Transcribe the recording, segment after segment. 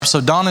So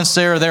Don and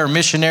Sarah, they are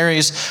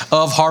missionaries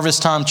of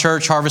Harvest Time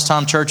Church. Harvest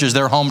Time Church is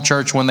their home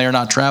church when they are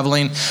not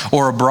traveling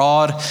or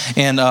abroad.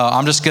 And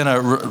I'm just going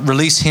to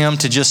release him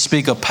to just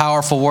speak a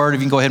powerful word.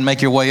 If you can go ahead and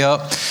make your way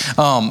up.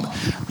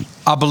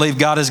 I believe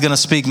God is going to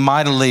speak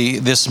mightily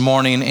this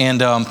morning. And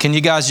can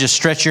you guys just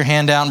stretch your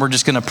hand out, and we're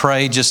just going to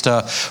pray just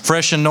a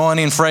fresh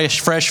anointing,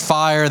 fresh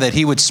fire, that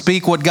He would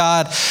speak what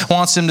God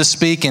wants Him to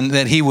speak, and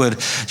that He would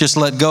just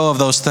let go of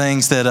those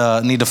things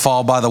that need to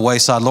fall by the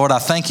wayside. Lord, I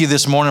thank You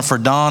this morning for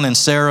Don and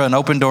Sarah and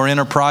Open Door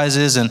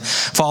Enterprises, and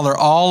Father,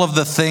 all of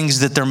the things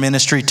that their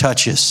ministry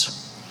touches.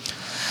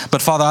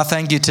 But Father, I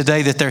thank You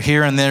today that they're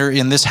here and they're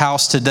in this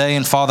house today.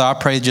 And Father, I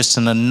pray just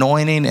an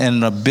anointing and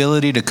an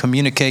ability to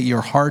communicate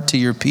Your heart to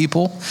Your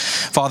people.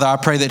 Father, I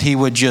pray that He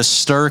would just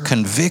stir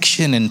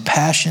conviction and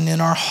passion in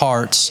our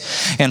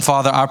hearts. And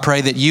Father, I pray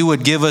that You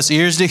would give us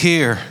ears to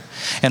hear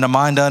and a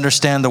mind to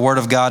understand the Word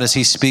of God as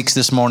He speaks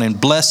this morning.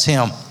 Bless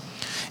him.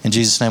 In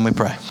Jesus' name we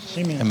pray.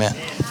 Amen. Amen.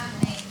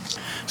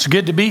 It's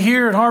good to be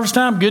here at Harvest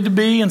Time. Good to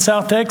be in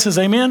South Texas.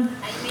 Amen.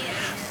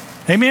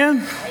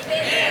 Amen.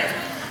 Amen.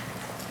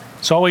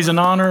 It's always an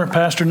honor,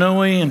 Pastor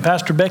Noe and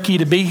Pastor Becky,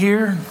 to be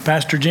here,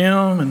 Pastor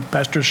Jim and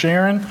Pastor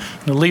Sharon,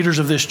 the leaders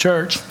of this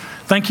church.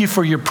 Thank you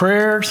for your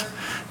prayers.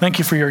 Thank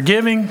you for your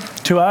giving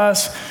to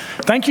us.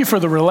 Thank you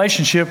for the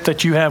relationship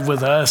that you have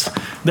with us,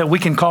 that we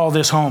can call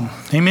this home.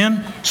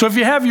 Amen? So if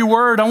you have your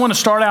word, I want to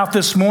start out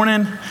this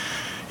morning,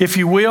 if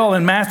you will,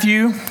 in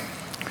Matthew.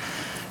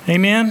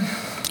 Amen?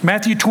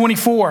 Matthew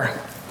 24.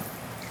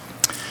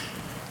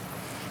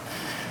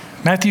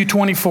 Matthew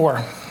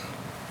 24.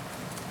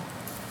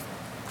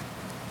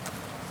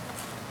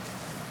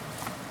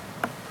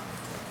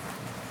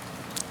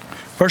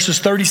 Verses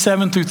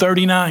 37 through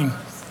 39.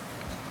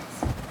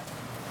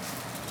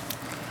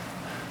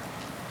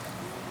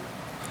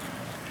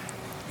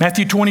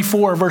 Matthew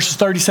 24, verses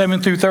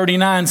 37 through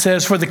 39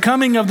 says, "For the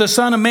coming of the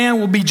Son of Man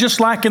will be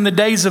just like in the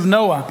days of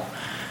Noah.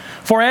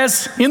 For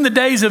as in the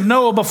days of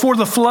Noah before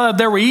the flood,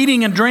 they were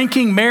eating and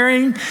drinking,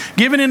 marrying,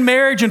 giving in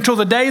marriage until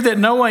the day that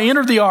Noah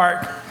entered the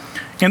ark.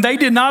 And they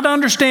did not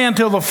understand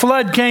till the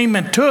flood came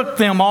and took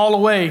them all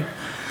away.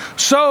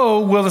 So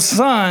will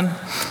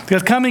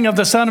the coming of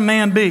the Son of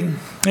Man be."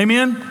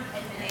 Amen?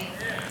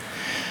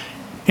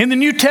 In the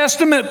New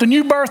Testament, the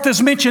new birth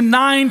is mentioned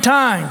 9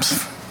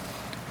 times.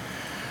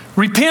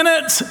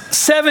 Repentance,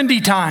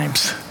 70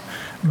 times.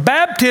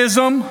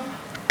 Baptism,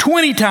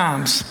 20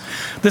 times.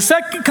 The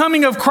second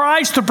coming of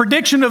Christ, the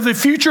prediction of the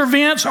future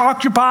events,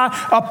 occupy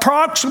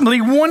approximately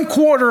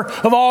 1/4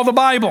 of all the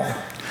Bible.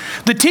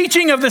 The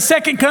teaching of the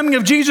second coming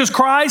of Jesus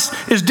Christ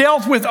is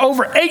dealt with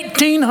over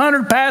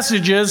 1,800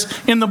 passages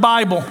in the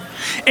Bible.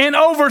 And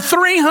over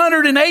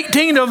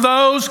 318 of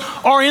those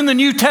are in the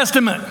New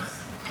Testament.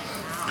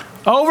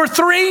 Over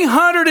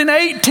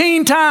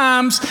 318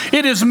 times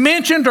it is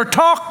mentioned or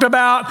talked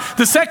about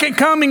the second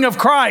coming of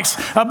Christ,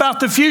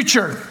 about the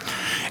future.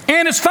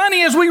 And it's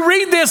funny as we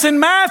read this in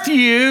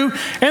Matthew,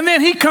 and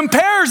then he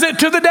compares it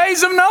to the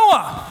days of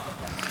Noah.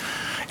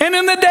 And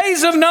in the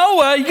days of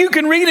Noah, you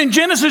can read in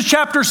Genesis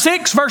chapter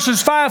 6,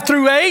 verses 5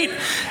 through 8,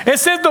 it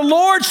said, "The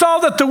Lord saw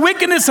that the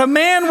wickedness of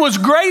man was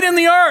great in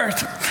the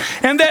earth,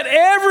 and that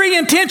every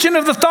intention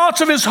of the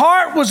thoughts of his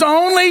heart was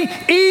only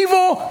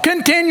evil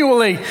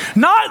continually."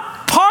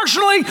 Not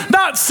partially,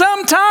 not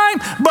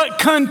sometime, but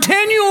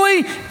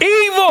continually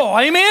evil.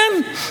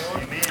 Amen?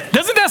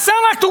 Doesn't that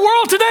sound like the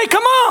world today?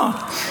 Come on.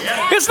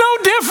 It's no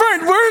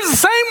different. We're in the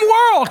same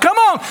world. Come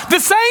on. The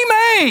same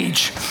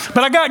age.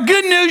 But I got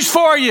good news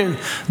for you.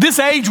 This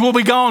age will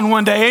be gone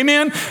one day.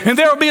 Amen? And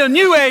there will be a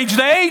new age,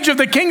 the age of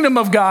the kingdom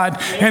of God.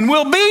 And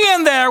we'll be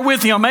in there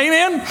with Him.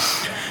 Amen?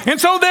 And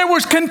so there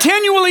was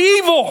continually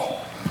evil.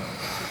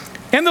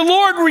 And the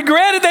Lord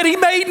regretted that He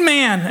made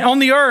man on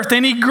the earth,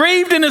 and He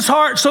grieved in His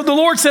heart. So the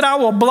Lord said, "I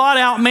will blot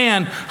out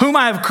man, whom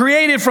I have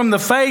created from the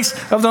face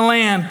of the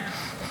land.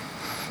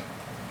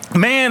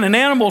 Man and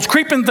animals,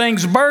 creeping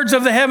things, birds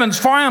of the heavens,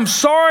 for I am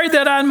sorry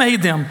that I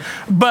made them."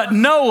 But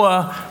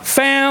Noah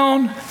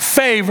found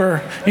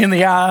favor in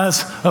the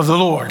eyes of the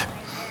Lord.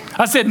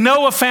 I said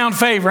Noah found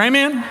favor.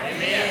 Amen?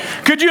 Amen.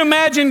 Could you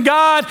imagine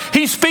God?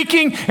 He's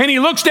speaking and He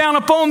looks down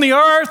upon the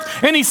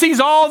earth and He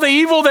sees all the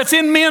evil that's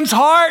in men's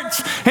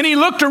hearts. And He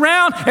looked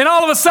around and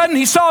all of a sudden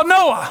He saw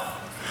Noah.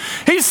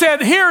 He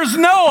said, "Here's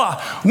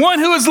Noah, one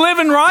who is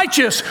living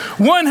righteous,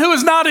 one who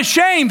is not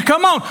ashamed.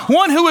 Come on,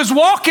 one who is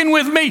walking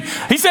with me."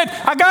 He said,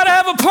 "I got to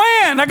have a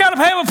plan. I got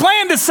to have a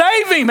plan to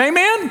save him."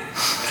 Amen?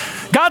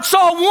 God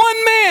saw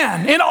one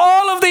man in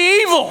all of the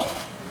evil.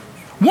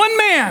 One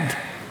man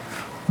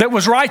that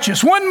was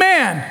righteous. One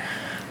man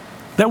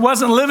that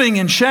wasn't living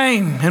in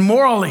shame and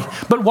morally,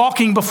 but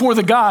walking before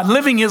the God,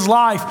 living his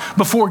life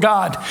before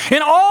God.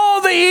 And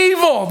all the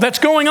evil that's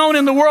going on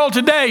in the world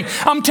today,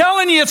 I'm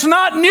telling you, it's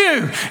not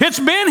new. It's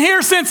been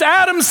here since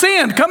Adam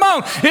sinned. Come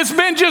on. It's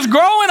been just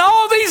growing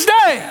all these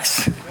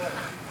days.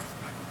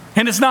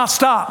 And it's not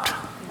stopped.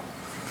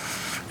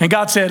 And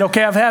God said,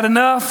 "Okay, I've had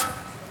enough.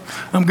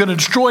 I'm going to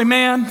destroy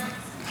man."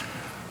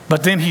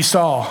 But then He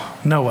saw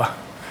Noah.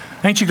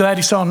 Ain't you glad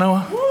He saw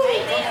Noah?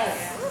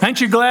 Ain't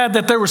you glad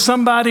that there was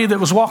somebody that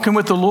was walking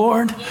with the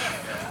Lord?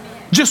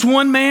 Just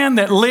one man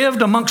that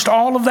lived amongst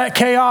all of that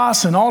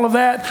chaos and all of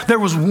that. There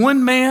was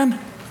one man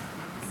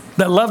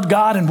that loved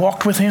God and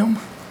walked with him.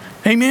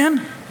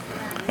 Amen?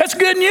 That's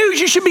good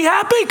news. You should be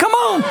happy. Come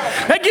on.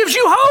 That gives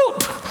you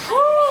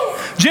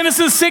hope.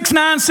 Genesis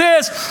 6:9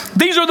 says,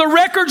 these are the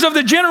records of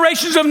the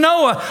generations of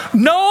Noah.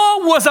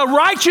 Noah was a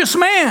righteous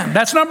man.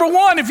 That's number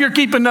one if you're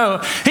keeping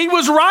Noah. He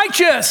was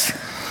righteous.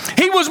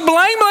 He was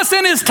blameless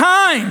in his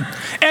time.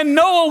 And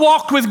Noah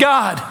walked with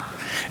God.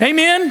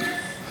 Amen?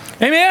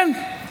 Amen?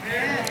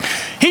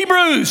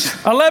 Hebrews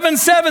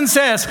 11:7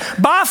 says,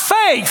 by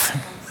faith,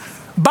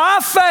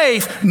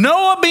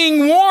 Noah,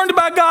 being warned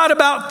by God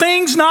about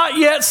things not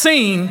yet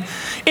seen,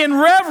 in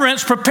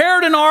reverence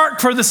prepared an ark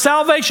for the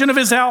salvation of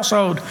his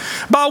household,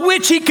 by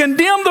which he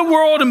condemned the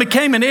world and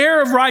became an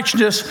heir of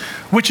righteousness,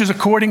 which is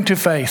according to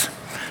faith.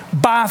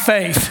 By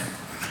faith.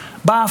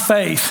 By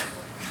faith.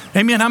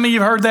 Amen. How many of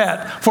you have heard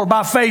that? For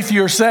by faith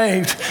you're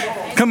saved.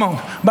 Come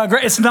on. By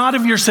grace. It's not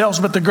of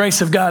yourselves, but the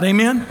grace of God.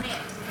 Amen.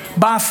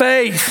 By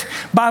faith.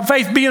 By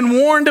faith being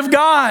warned of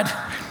God.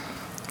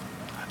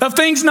 Of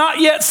things not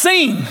yet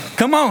seen.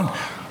 Come on.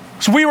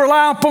 So we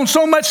rely upon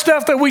so much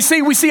stuff that we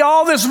see. We see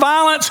all this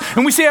violence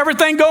and we see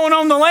everything going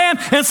on in the land,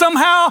 and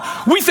somehow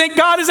we think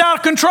God is out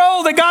of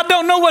control, that God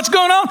don't know what's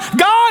going on.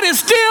 God is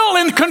still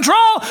in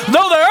control,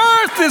 though the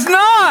earth is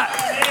not.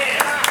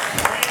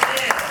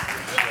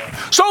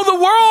 So the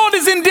world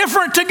is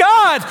indifferent to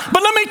God.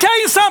 But let me tell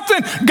you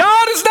something.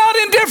 God is not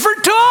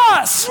indifferent to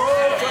us.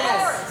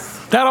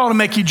 That ought to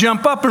make you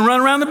jump up and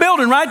run around the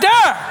building right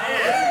there.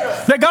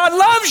 That God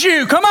loves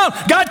you. Come on.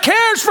 God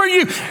cares for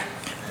you.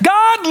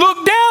 God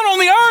looked down on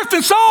the earth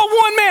and saw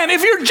one man.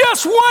 If you're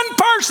just one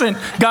person,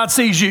 God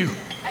sees you.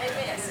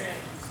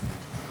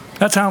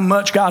 That's how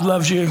much God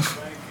loves you.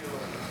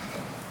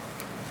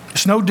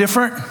 It's no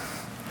different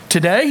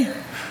today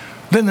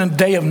than the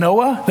day of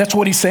Noah. That's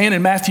what he's saying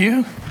in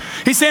Matthew.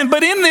 He's saying,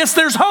 but in this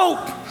there's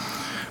hope.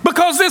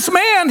 Because this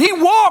man,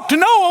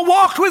 Noah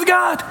walked with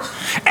God.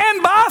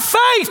 And by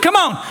faith, come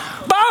on,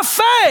 by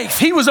faith,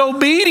 he was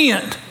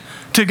obedient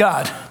to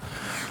God.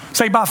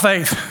 Say, by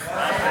faith.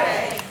 By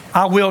faith.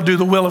 I will do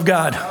the will of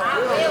God.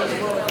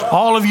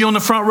 All of you on the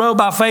front row,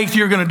 by faith,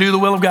 you're going to do the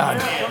will of God.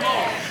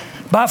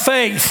 By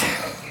faith.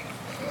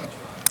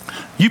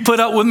 You put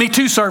up with me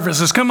 2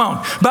 services. Come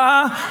on.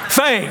 By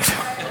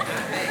faith.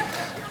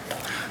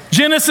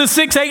 Genesis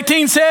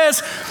 6:18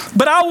 says,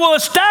 but I will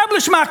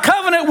establish my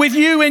covenant with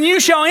you, and you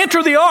shall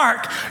enter the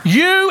ark,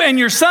 you and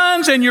your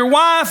sons and your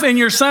wife and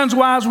your sons'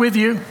 wives with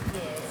you.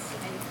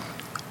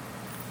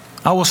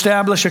 I will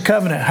establish a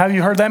covenant. Have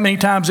you heard that many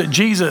times that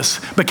Jesus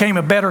became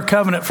a better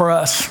covenant for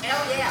us?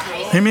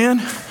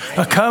 Amen?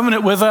 A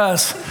covenant with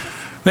us.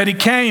 That he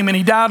came and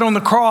he died on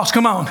the cross.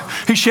 Come on.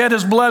 He shed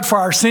his blood for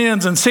our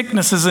sins and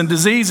sicknesses and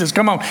diseases.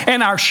 Come on.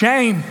 And our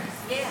shame.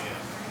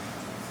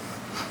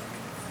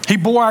 He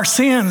bore our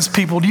sins,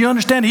 people. Do you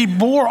understand? He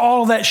bore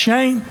all of that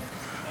shame.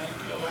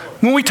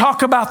 When we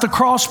talk about the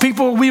cross,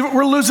 people,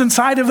 we're losing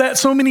sight of that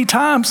so many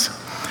times.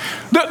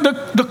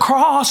 The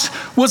cross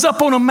was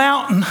up on a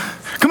mountain.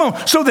 Come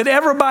on, so that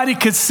everybody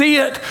could see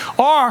it.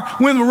 Or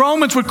when the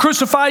Romans would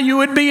crucify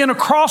you, it would be in a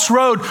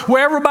crossroad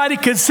where everybody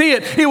could see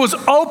it. It was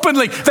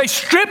openly. They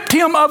stripped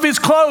him of his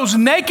clothes,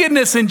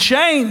 nakedness and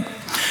shame.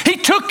 He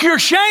took your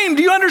shame.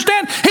 Do you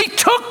understand? He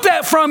took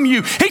that from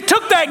you. He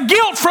took that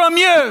guilt from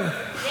you.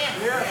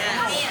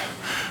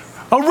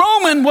 A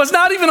Roman was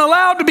not even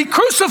allowed to be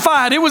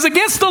crucified. It was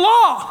against the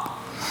law.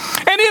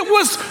 And it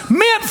was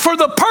meant for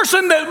the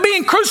person that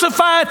being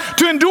crucified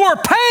to endure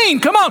pain.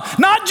 Come on,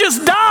 not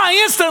just die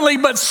instantly,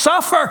 but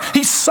suffer.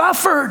 He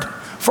suffered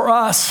for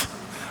us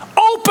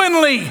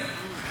openly.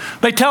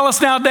 They tell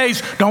us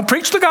nowadays, don't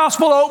preach the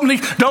gospel openly,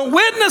 don't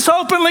witness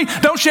openly,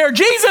 don't share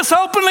Jesus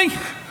openly.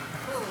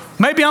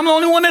 Maybe I'm the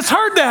only one that's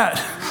heard that.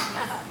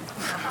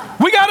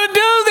 We got to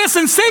do this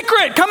in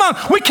secret. Come on,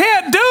 we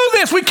can't do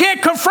this. We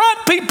can't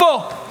confront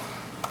people.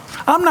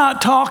 I'm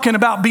not talking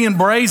about being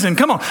brazen.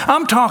 Come on.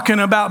 I'm talking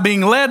about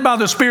being led by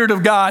the Spirit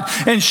of God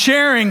and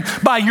sharing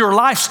by your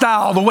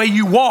lifestyle, the way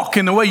you walk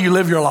and the way you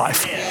live your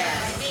life.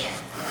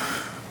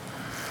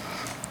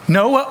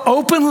 Noah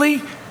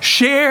openly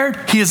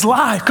shared his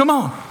life. Come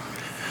on.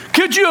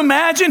 Could you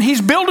imagine he's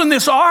building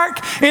this ark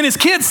and his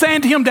kids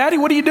saying to him, Daddy,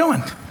 what are you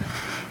doing?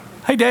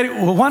 Hey, Daddy,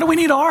 well, why do we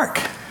need an ark?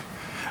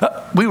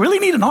 We really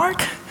need an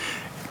ark?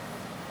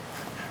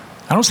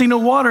 I don't see no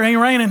water, ain't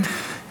raining.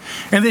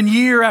 And then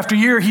year after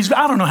year,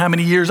 I don't know how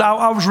many years.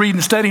 I was reading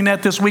and studying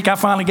that this week. I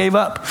finally gave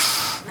up.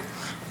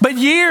 But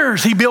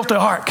years he built the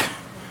ark.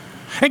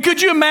 And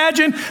could you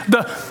imagine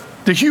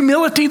the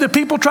humility that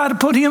people try to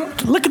put him?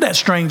 Look at that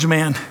strange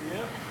man.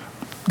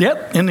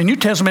 Yep. In the New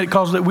Testament, it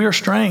calls it we are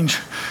strange.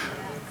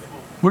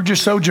 We're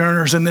just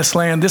sojourners in this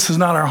land. This is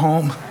not our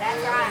home.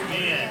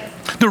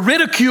 The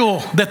ridicule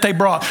that they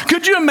brought.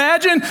 Could you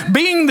imagine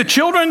being the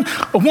children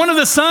of one of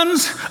the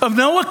sons of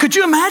Noah? Could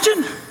you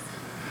imagine?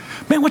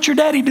 Man, what's your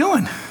daddy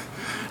doing?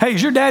 Hey,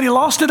 is your daddy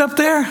lost it up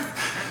there?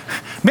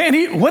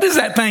 Man, what is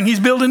that thing he's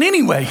building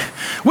anyway?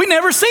 We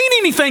never seen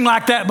anything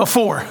like that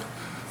before.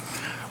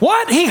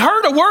 What? He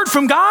heard a word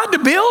from God to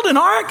build an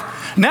ark?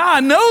 Now I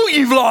know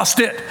you've lost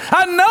it.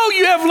 I know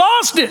you have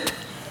lost it.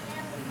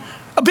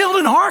 Build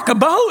an ark, a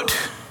boat.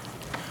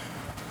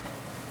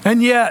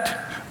 And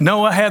yet,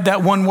 Noah had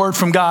that one word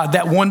from God,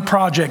 that one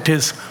project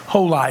his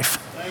whole life.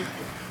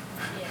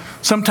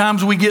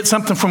 Sometimes we get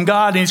something from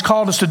God and He's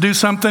called us to do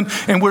something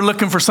and we're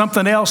looking for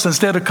something else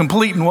instead of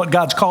completing what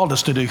God's called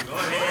us to do.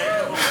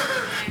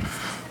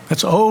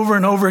 That's over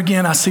and over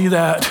again. I see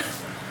that.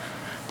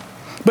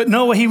 But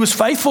Noah, he was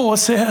faithful, it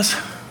says.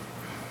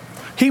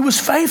 He was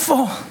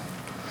faithful.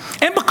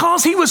 And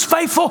because he was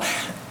faithful,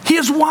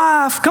 his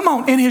wife, come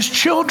on, and his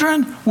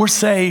children were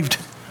saved.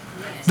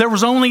 There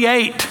was only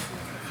 8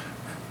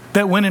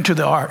 that went into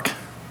the ark.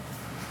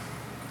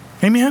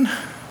 Amen?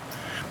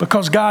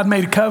 Because God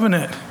made a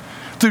covenant.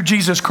 Through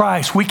Jesus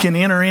Christ, we can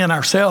enter in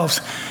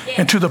ourselves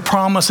into the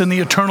promise and the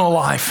eternal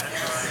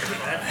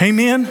life.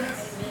 Amen?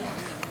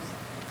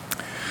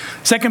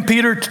 2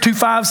 Peter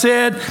 2:5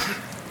 said,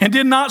 and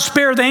did not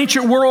spare the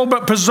ancient world,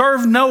 but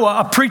preserved Noah,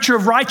 a preacher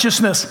of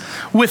righteousness,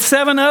 with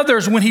 7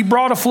 others when he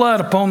brought a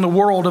flood upon the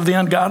world of the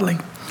ungodly.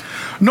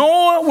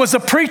 Noah was a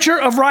preacher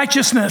of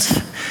righteousness.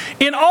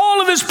 In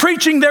all of his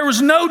preaching, there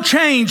was no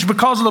change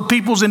because of the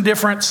people's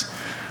indifference.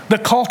 The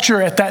culture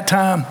at that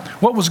time,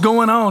 what was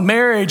going on,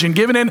 marriage and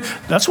giving in.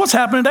 That's what's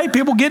happening today.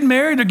 People getting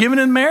married, they're giving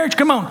in marriage.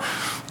 Come on.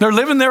 They're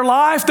living their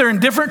life. They're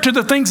indifferent to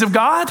the things of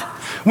God.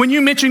 When you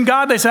mention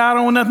God, they say, I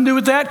don't want nothing to do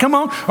with that. Come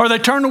on. Or they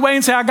turn away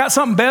and say, I got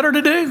something better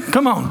to do.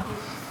 Come on.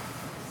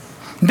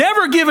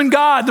 Never giving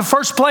God the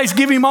first place,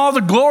 give Him all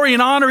the glory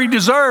and honor He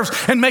deserves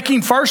and make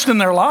Him first in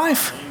their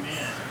life.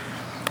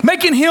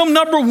 Making Him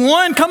number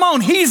one. Come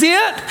on. He's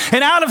it.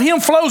 And out of Him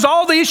flows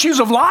all the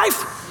issues of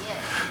life.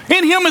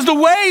 In Him is the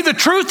way, the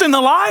truth, and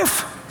the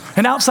life.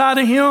 And outside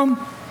of Him,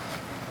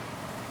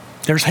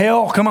 there's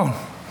hell, come on,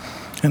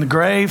 and the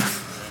grave.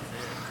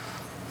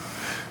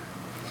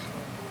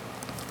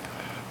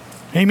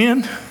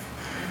 Amen?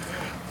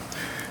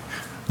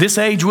 This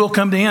age will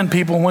come to end,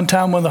 people, one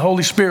time when the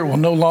Holy Spirit will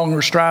no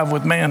longer strive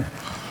with man.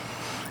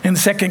 In the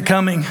second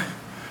coming.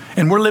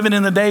 And we're living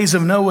in the days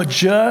of Noah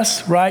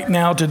just right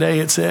now today,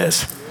 it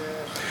says.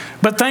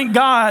 But thank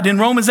God, in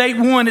Romans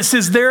 8:1, it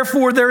says,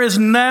 therefore there is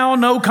now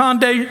no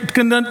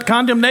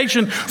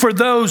condemnation for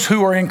those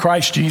who are in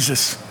Christ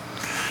Jesus.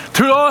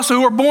 To us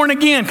who are born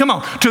again, come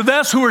on, to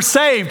us who are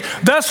saved,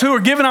 thus who are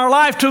giving our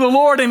life to the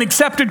Lord and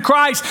accepted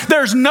Christ,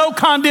 there's no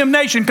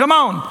condemnation. Come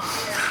on.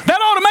 That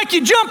ought to make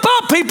you jump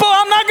up, people.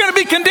 I'm not going to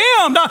be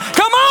condemned.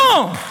 Come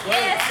on.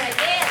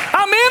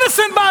 I'm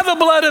innocent by the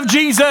blood of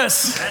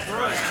Jesus.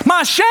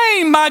 My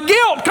shame, my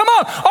guilt, come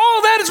on.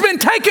 All that has been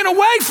taken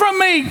away from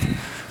me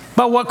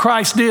by what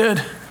Christ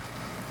did.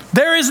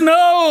 There is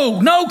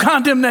no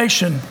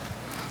condemnation.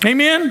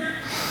 Amen?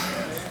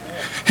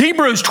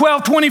 Hebrews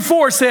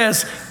 12:24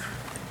 says,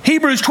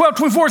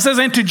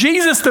 and to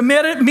Jesus, the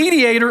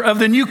mediator of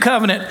the new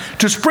covenant,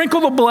 to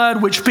sprinkle the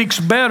blood which speaks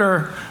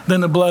better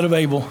than the blood of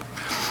Abel.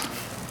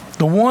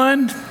 The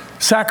one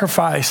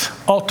sacrifice,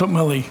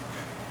 ultimately,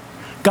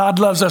 God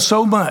loves us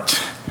so much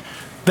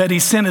that He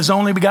sent His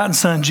only begotten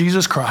Son,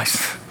 Jesus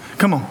Christ,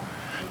 come on,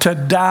 to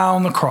die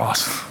on the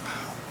cross.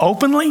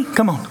 Openly,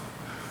 come on,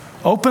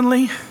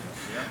 openly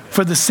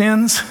for the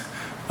sins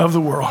of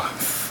the world.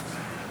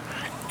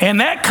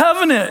 And that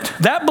covenant,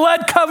 that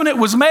blood covenant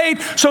was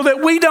made so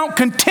that we don't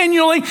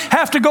continually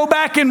have to go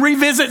back and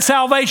revisit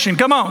salvation.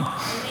 Come on.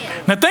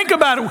 Now think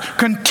about it.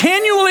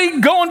 Continually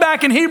going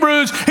back in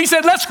Hebrews, he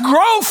said, let's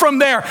grow from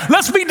there.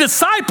 Let's be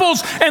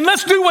disciples and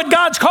let's do what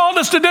God's called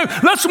us to do.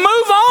 Let's move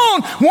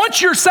on.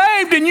 Once you're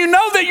saved and you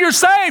know that you're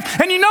saved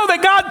and you know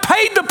that God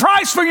paid the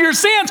price for your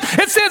sins,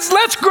 it says,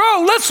 let's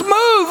grow. Let's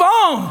move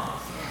on.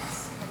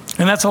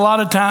 And that's a lot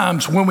of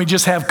times when we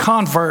just have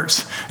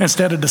converts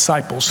instead of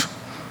disciples.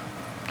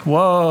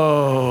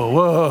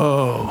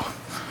 Whoa.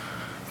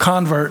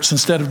 Converts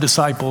instead of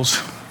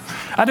disciples.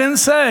 I didn't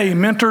say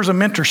mentors and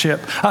mentorship.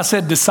 I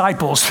said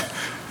disciples.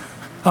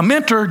 A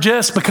mentor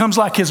just becomes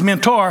like his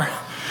mentor,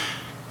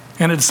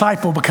 and a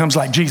disciple becomes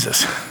like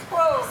Jesus.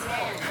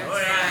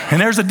 And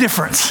there's a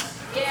difference.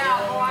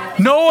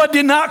 Noah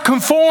did not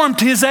conform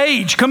to his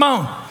age. Come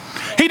on.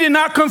 He did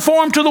not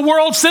conform to the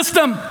world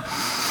system.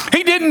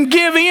 He didn't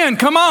give in.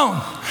 Come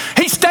on.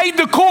 He stayed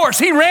the course.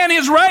 He ran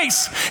his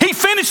race. He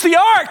finished the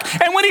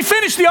ark. And when he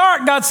finished the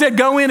ark, God said,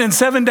 go in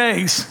 7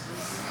 days.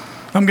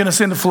 I'm going to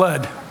send a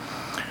flood.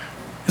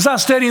 As I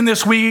was studying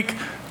this week,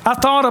 I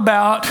thought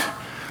about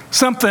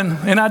something,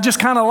 and I just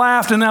kind of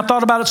laughed, and I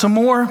thought about it some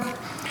more.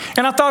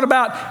 And I thought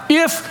about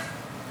if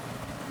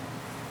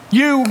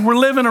you were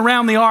living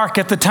around the ark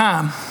at the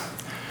time,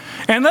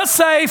 and let's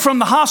say from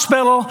the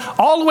hospital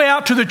all the way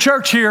out to the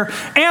church here,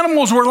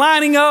 animals were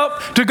lining up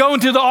to go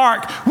into the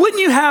ark.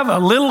 Wouldn't you have a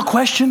little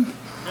question?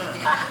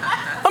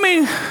 I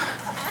mean,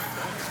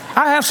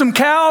 I have some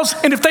cows,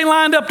 and if they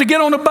lined up to get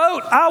on a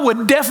boat, I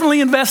would definitely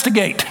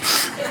investigate.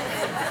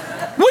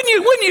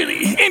 Wouldn't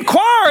you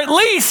inquire at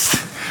least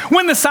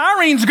when the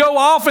sirens go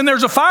off and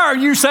there's a fire?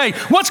 You say,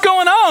 what's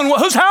going on?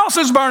 Whose house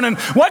is burning?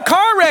 What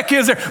car wreck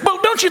is there?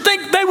 But don't you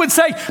think they would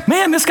say,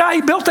 man, this guy,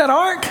 he built that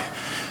ark.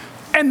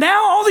 And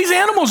now all these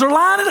animals are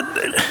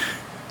lying.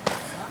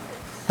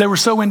 They were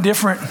so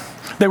indifferent.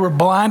 They were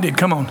blinded.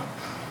 Come on.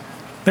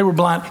 They were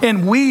blind.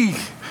 And we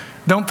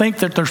don't think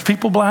that there's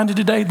people blinded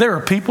today. There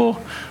are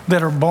people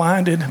that are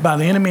blinded by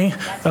the enemy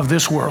of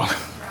this world.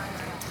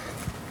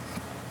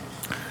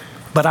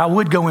 But I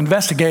would go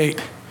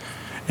investigate.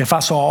 If I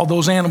saw all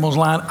those animals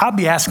lying, I'd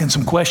be asking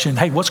some questions.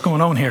 Hey, what's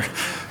going on here?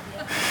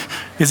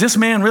 Is this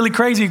man really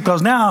crazy?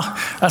 Because now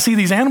I see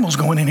these animals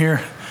going in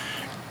here,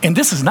 and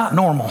this is not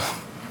normal.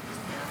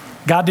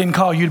 God didn't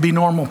call you to be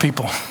normal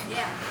people.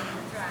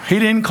 He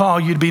didn't call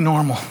you to be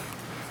normal.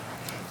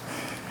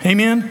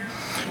 Amen?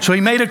 So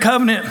he made a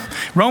covenant.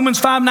 Romans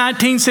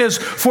 5:19 says,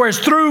 for as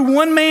through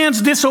one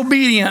man's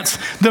disobedience,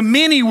 the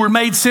many were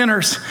made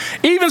sinners.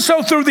 Even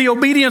so through the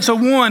obedience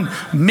of one,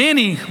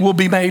 many will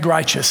be made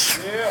righteous.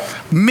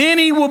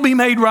 Many will be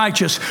made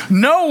righteous.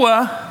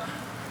 Noah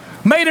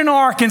made an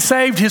ark and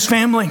saved his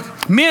family.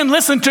 Men,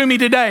 listen to me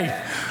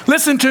today.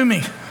 Listen to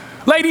me.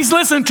 Ladies,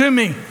 listen to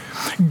me.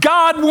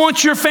 God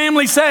wants your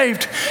family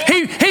saved.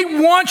 He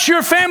wants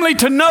your family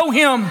to know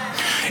Him.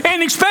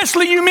 And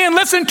especially you men,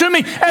 listen to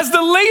me. As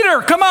the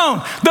leader, come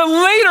on. The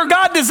leader,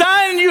 God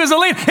designed you as a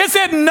leader. It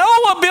said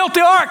Noah built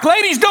the ark.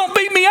 Ladies, don't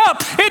beat me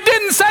up. It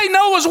didn't say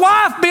Noah's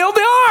wife built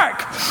the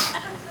ark.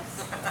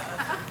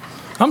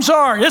 I'm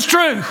sorry. It's true.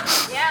 Yeah,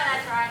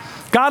 that's right.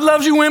 God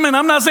loves you women.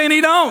 I'm not saying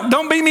He don't.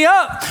 Don't beat me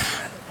up.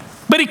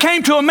 But He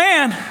came to a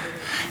man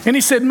and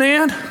He said,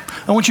 man,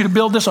 I want you to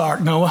build this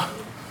ark, Noah.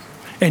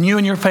 And you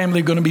and your family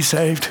are going to be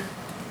saved.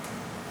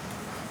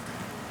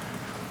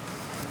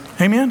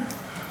 Amen?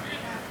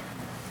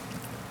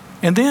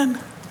 And then,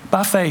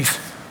 by faith.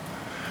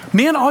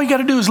 Men, all you got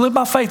to do is live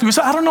by faith. You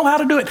say, I don't know how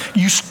to do it.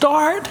 You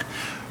start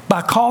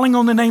by calling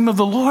on the name of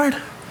the Lord,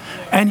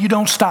 and you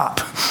don't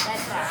stop.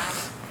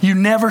 You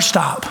never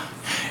stop.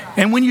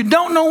 And when you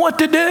don't know what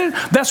to do,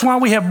 that's why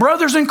we have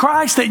brothers in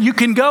Christ that you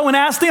can go and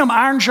ask them.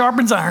 Iron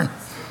sharpens iron.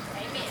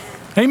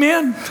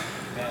 Amen?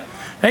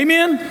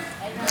 Amen?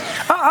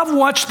 I've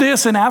watched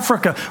this in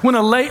Africa. When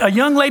a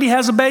young lady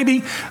has a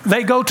baby,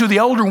 they go to the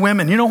older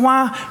women. You know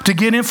why? To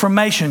get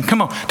information.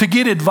 Come on. To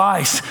get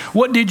advice.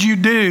 What did you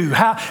do?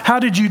 How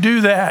did you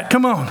do that?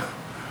 Come on.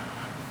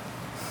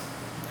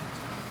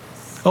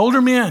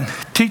 Older men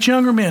teach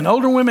younger men.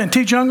 Older women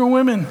teach younger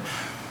women.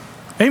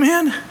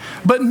 Amen?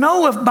 But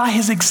Noah, by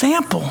his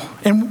example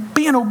and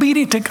being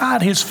obedient to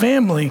God, his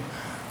family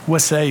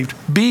was saved.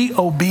 Be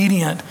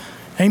obedient.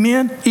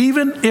 Amen?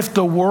 Even if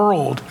the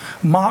world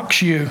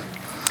mocks you.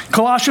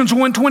 Colossians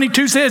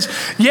 1:22 says,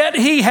 yet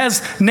He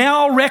has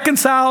now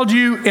reconciled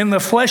you in the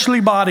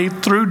fleshly body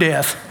through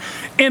death,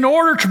 in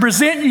order to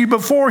present you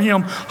before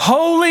Him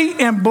holy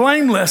and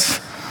blameless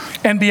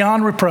and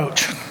beyond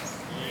reproach.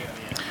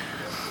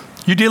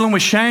 You're dealing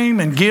with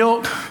shame and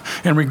guilt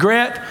and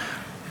regret.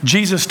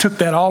 Jesus took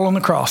that all on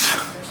the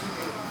cross.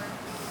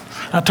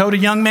 I told a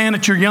young man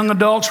at your young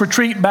adults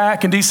retreat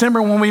back in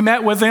December when we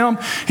met with them,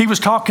 he was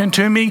talking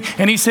to me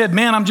and he said,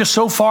 man, I'm just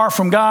so far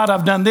from God.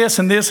 I've done this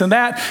and this and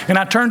that. And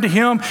I turned to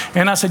him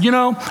and I said, you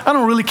know, I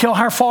don't really care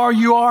how far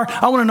you are.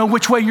 I want to know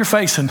which way you're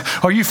facing.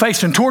 Are you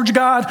facing towards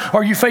God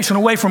or are you facing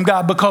away from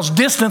God? Because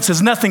distance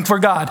is nothing for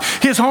God.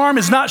 His arm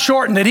is not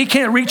shortened that He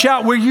can't reach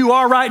out where you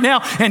are right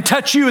now and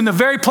touch you in the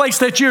very place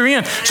that you're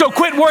in. So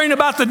quit worrying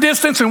about the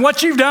distance and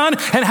what you've done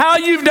and how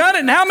you've done it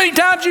and how many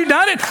times you've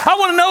done it. I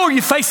want to know, are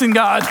you facing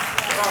God?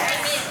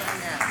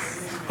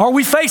 Are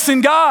we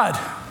facing God?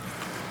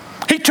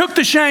 He took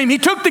the shame. He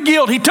took the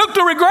guilt. He took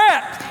the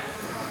regret.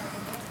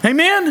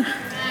 Amen?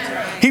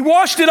 He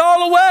washed it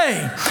all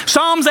away.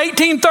 Psalms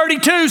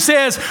 18:32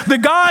 says, the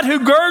God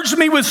who girds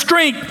me with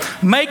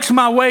strength makes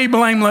my way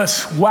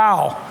blameless.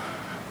 Wow.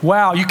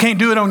 Wow. You can't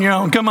do it on your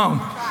own. Come on.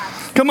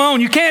 Come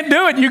on. You can't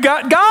do it.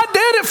 God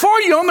did it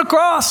for you on the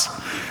cross.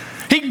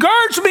 He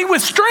girds me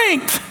with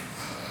strength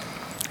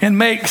and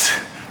makes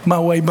my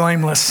way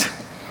blameless.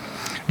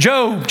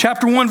 Job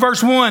chapter 1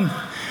 verse 1.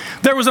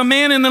 There was a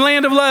man in the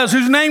land of Luz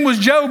whose name was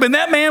Job, and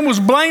that man was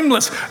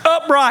blameless,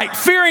 upright,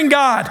 fearing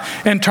God,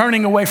 and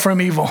turning away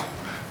from evil.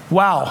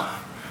 Wow.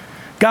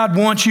 God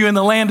wants you in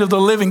the land of the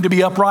living to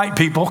be upright,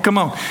 people. Come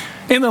on.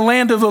 In the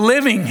land of the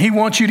living, He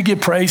wants you to give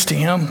praise to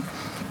Him.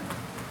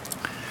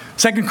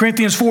 2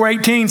 Corinthians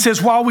 4:18 says,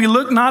 while we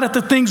look not at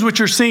the things which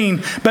are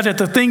seen, but at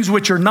the things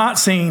which are not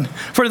seen.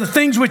 For the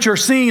things which are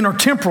seen are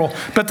temporal,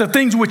 but the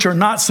things which are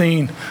not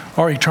seen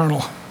are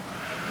eternal.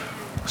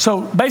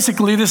 So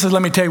basically,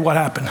 let me tell you what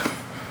happened.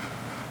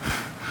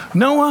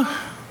 Noah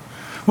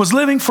was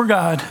living for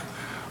God,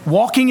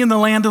 walking in the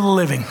land of the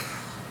living.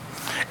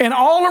 And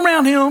all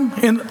around him,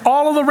 and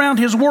all around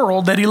his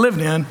world that he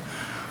lived in,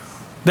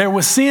 there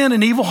was sin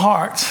and evil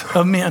hearts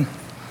of men.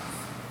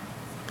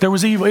 There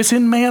was evil. It's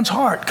in man's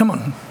heart. Come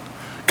on.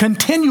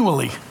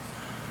 Continually.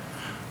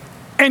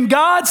 And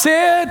God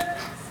said,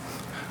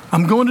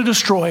 I'm going to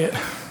destroy it.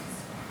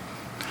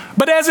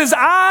 But as his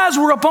eyes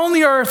were upon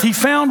the earth, he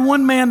found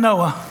one man,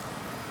 Noah,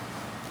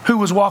 who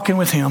was walking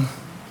with him.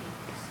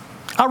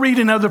 I read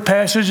in other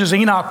passages,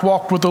 Enoch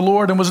walked with the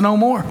Lord and was no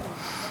more.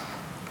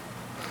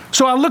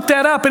 So I looked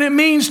that up, and it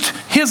means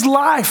his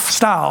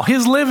lifestyle,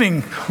 his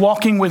living,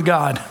 walking with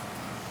God.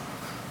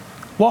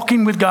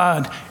 Walking with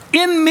God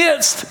in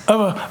midst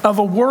of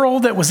a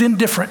world that was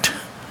indifferent.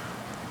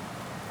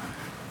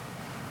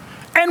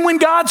 And when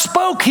God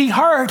spoke, he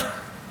heard.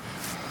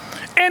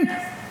 And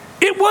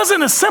it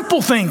wasn't a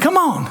simple thing. Come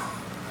on.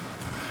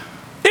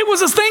 It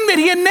was a thing that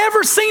he had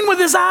never seen with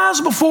his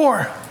eyes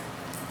before.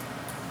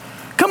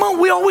 Come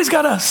on, we always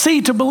got to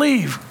see to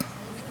believe.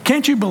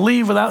 Can't you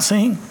believe without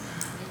seeing?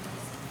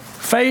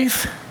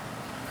 Faith.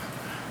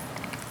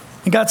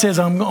 And God says,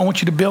 I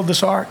want you to build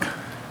this ark.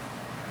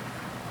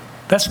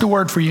 That's the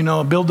word for you,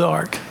 Noah, build the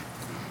ark.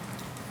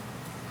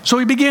 So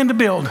he began to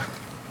build.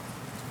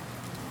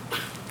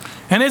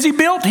 And as he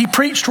built, he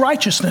preached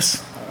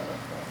righteousness.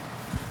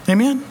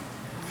 Amen?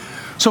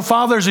 So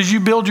fathers, as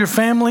you build your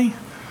family,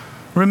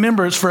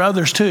 remember it's for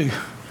others too.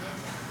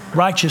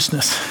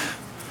 Righteousness.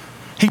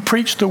 He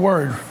preached the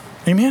word.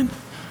 Amen?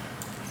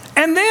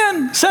 And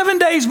then 7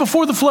 days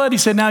before the flood, he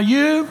said, now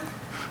you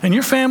and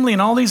your family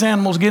and all these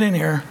animals get in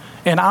here,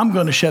 and I'm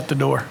going to shut the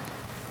door.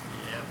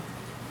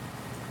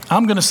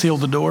 I'm going to seal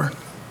the door.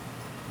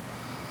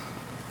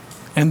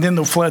 And then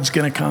the flood's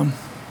going to come.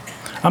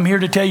 I'm here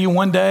to tell you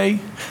one day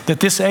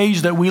that this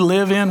age that we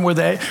live in, where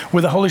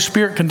the Holy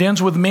Spirit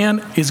contends with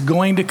men, is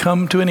going to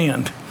come to an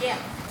end. Yeah.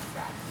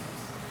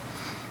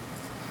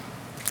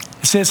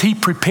 It says he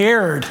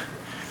prepared.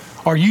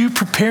 Are you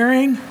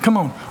preparing? Come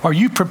on. Are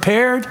you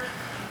prepared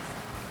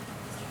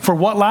for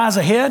what lies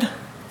ahead?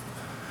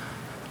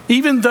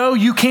 Even though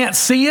you can't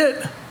see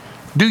it,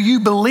 do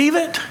you believe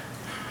it?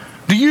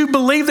 Do you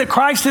believe that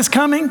Christ is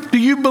coming? Do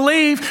you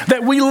believe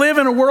that we live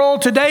in a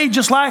world today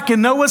just like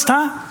in Noah's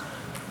time?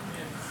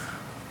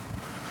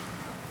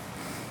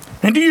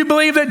 And do you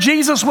believe that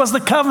Jesus was the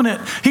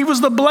covenant? He was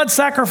the blood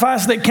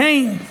sacrifice that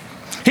came.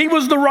 He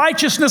was the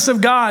righteousness of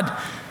God.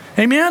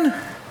 Amen?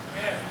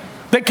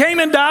 That came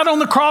and died on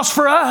the cross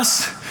for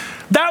us.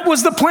 That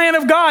was the plan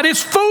of God.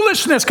 It's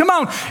foolishness. Come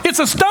on. It's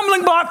a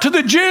stumbling block to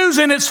the Jews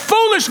and it's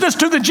foolishness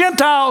to the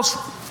Gentiles.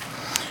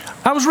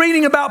 I was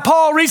reading about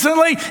Paul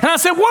recently, and I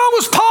said, why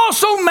was Paul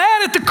so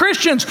mad at the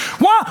Christians?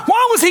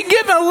 Why was he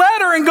getting a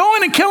letter and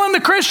going and killing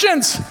the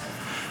Christians?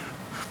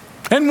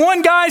 And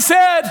one guy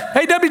said,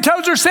 A.W.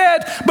 Tozer said,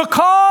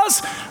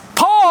 because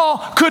Paul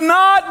could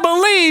not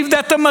believe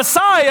that the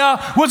Messiah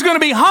was going to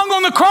be hung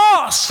on the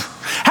cross.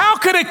 How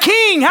could a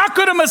king, how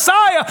could a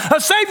Messiah, a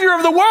Savior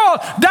of the world,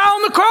 die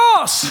on the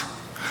cross?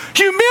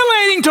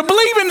 Humiliating to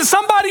believe into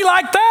somebody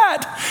like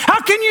that.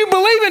 How can you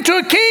believe into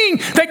a king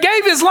that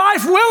gave his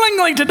life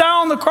willingly to die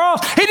on the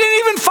cross? He didn't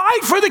even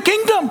fight for the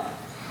kingdom.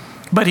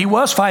 But he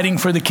was fighting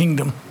for the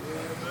kingdom.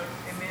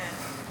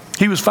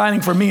 He was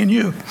fighting for me and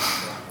you.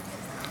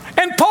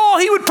 And Paul,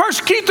 he would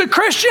persecute the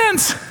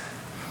Christians.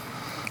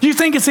 Do you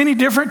think it's any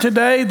different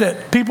today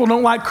that people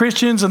don't like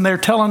Christians and they're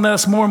telling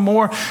us more and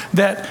more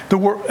that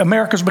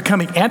America's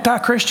becoming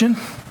anti-Christian?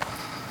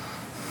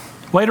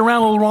 Wait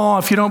around a little while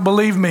if you don't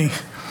believe me.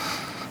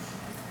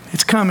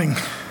 It's coming.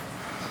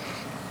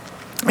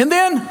 And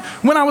then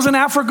when I was in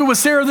Africa with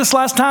Sarah this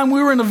last time,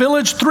 we were in a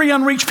village, 3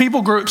 unreached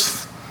people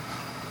groups.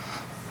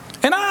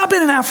 And I've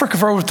been in Africa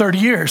for over 30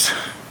 years.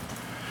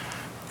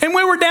 And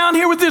we were down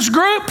here with this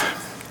group,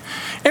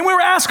 and we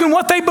were asking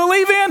what they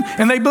believe in,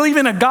 and they believe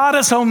in a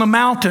goddess on the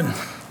mountain.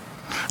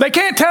 They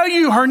can't tell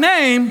you her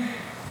name.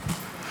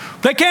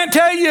 They can't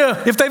tell you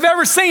if they've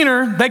ever seen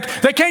her.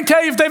 They can't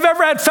tell you if they've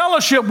ever had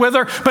fellowship with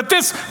her. But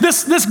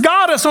this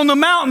goddess on the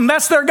mountain,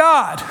 that's their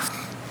God.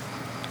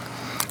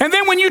 And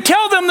then when you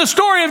tell them the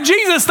story of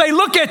Jesus, they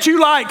look at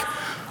you like,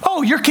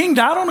 oh, your king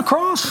died on the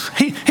cross?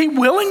 He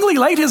willingly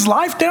laid his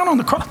life down on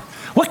the cross?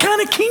 What kind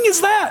of king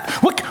is that?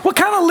 What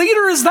kind of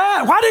leader is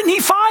that? Why didn't he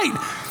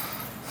fight?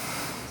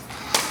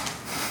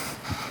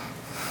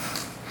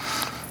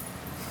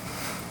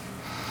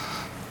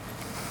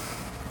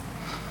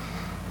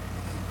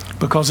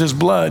 Because his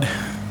blood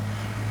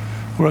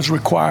was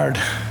required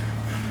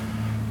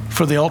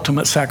for the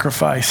ultimate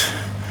sacrifice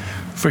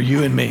for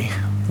you and me.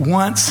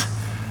 Once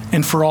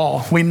and for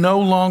all. We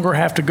no longer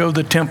have to go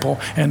to the temple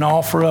and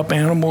offer up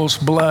animals'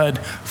 blood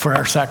for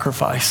our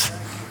sacrifice.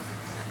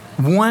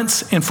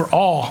 Once and for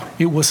all,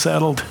 it was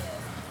settled.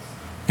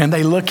 And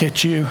they look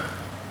at you.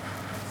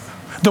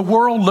 The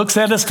world looks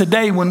at us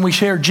today when we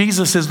share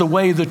Jesus is the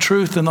way, the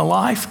truth, and the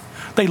life.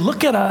 They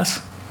look at us.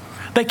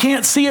 They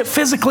can't see it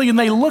physically, and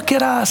they look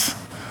at us.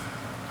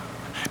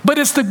 But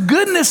it's the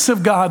goodness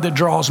of God that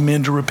draws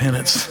men to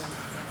repentance.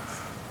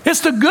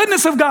 It's the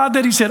goodness of God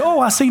that he said, oh,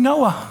 I see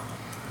Noah.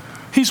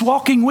 He's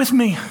walking with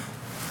me.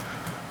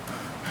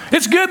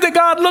 It's good that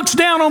God looks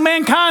down on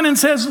mankind and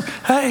says,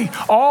 hey,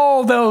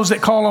 all those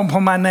that call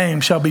upon my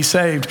name shall be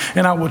saved,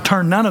 and I will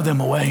turn none of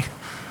them away.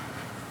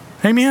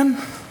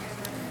 Amen?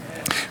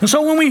 And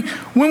so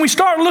when we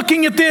start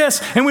looking at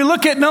this and we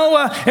look at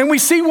Noah and we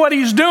see what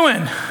he's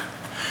doing,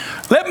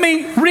 let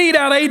me read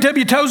out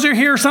A.W. Tozer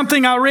here,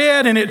 something I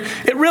read, and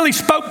it really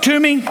spoke to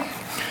me.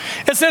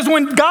 It says,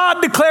 when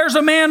God declares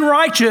a man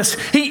righteous,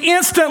 he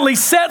instantly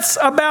sets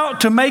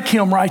about to make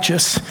him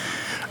righteous.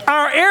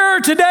 Our error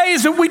today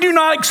is that we do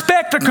not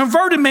expect a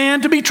converted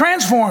man to be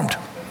transformed.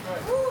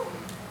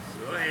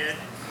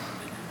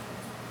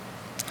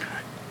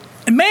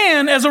 And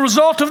man, as a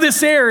result of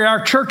this area,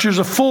 our churches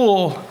are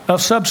full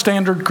of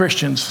substandard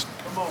Christians.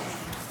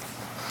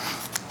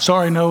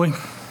 Sorry, Noe.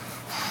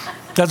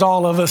 That's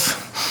all of us.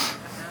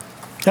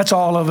 That's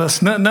all of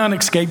us. None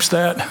escapes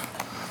that.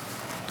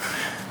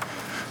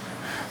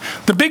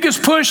 The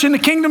biggest push in the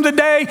kingdom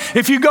today,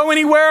 if you go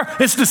anywhere,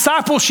 it's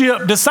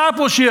discipleship,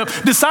 discipleship,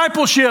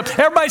 discipleship.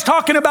 Everybody's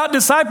talking about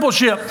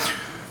discipleship.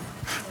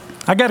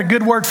 I got a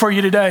good word for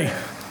you today.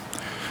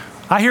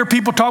 I hear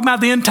people talking about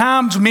the end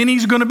times,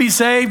 many's going to be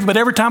saved, but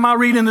every time I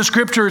read in the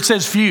scripture, it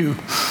says few.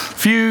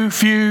 Few,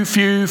 few,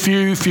 few,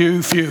 few,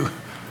 few, few.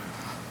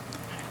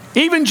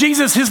 Even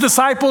Jesus, his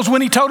disciples,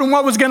 when he told them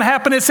what was going to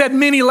happen, it said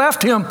many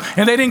left him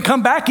and they didn't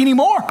come back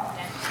anymore.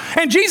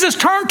 And Jesus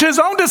turned to his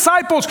own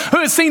disciples who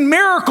had seen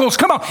miracles,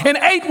 come on, and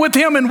ate with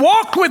him and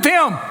walked with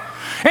him.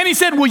 And he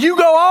said, will you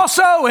go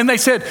also? And they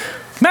said,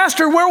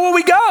 Master, where will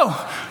we go?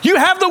 You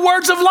have the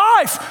words of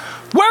life.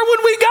 Where would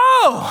we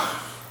go?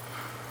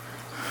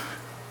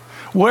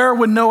 Where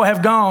would Noah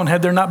have gone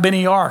had there not been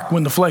an ark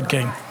when the flood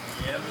came?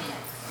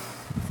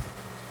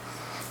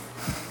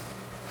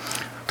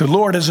 The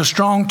Lord is a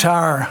strong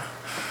tower,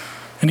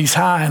 and he's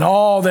high, and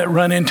all that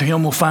run into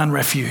him will find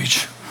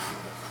refuge.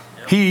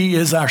 He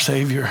is our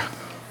Savior.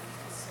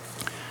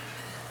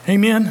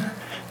 Amen.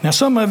 Now,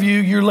 some of you,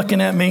 you're looking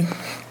at me.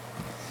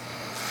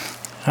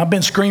 I've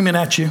been screaming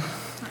at you.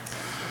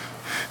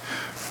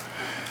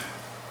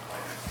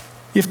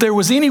 If there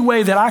was any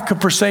way that I could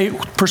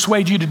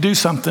persuade you to do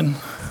something,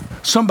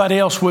 somebody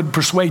else would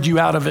persuade you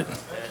out of it.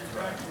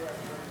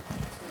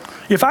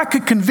 If I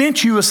could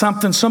convince you of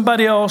something,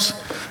 somebody else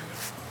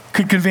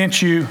could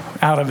convince you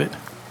out of it.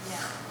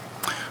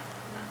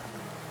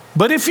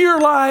 But if you're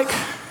like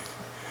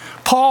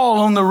Paul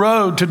on the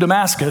road to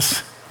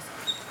Damascus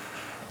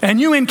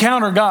and you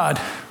encounter God,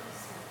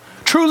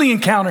 truly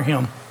encounter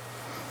him,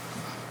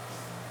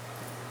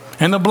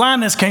 and the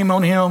blindness came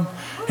on him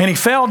and he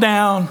fell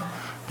down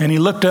and he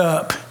looked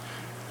up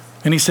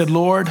and he said,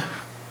 Lord,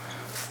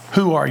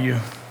 who are you?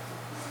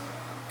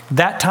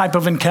 That type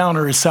of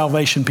encounter is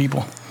salvation,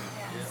 people.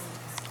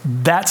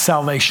 That's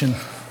salvation.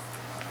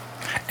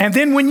 And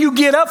then when you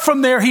get up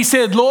from there, he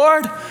said,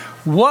 Lord,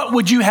 what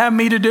would you have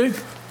me to do?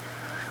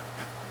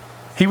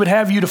 He would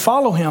have you to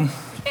follow him.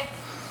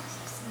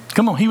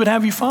 Come on, he would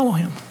have you follow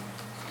him.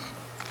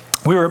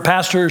 We were at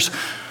pastor's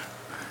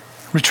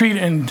retreat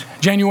in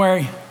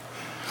January.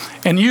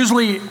 And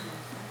usually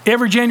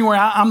every January,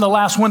 I'm the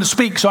last one to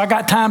speak. So I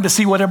got time to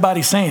see what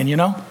everybody's saying, you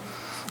know.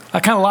 I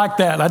kind of like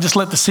that. I just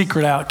let the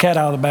secret out, cat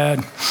out of the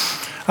bag.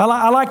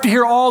 I like to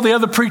hear all the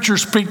other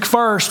preachers speak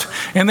first,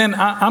 and then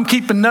I'm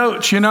keeping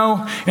notes, you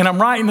know, and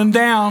I'm writing them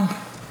down.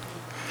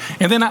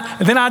 And then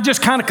I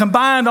just kind of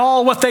combined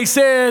all what they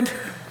said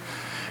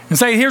and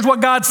say, here's what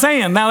God's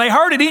saying. Now, they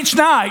heard it each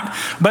night,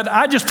 but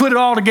I just put it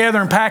all together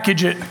and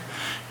package it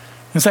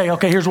and say,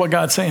 okay, here's what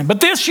God's saying.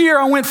 But this year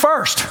I went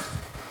first.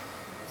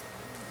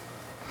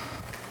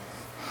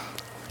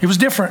 It was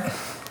different.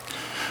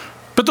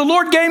 But the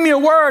Lord gave me a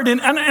word,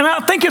 and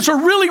I think it's a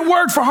really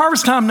word for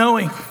harvest time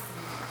knowing.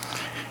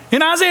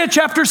 In Isaiah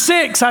chapter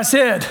 6, I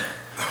said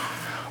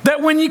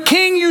that when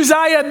King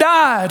Uzziah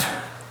died,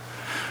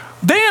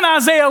 then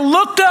Isaiah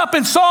looked up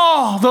and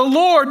saw the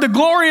Lord, the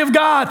glory of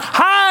God,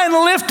 high and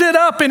lifted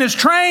up, and his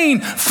train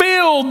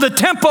filled the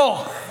temple.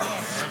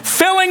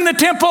 Filling the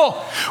temple.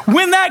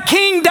 When that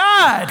king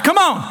died, come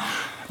on.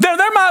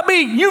 There might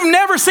be, you've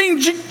never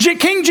seen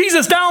King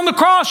Jesus die on the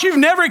cross. You've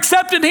never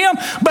accepted him,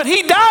 but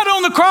he died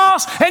on the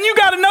cross, and you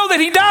got to know that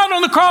he died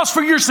on the cross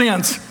for your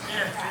sins.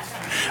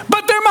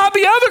 But there might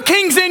be other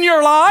kings in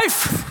your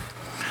life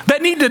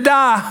that need to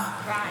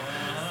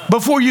die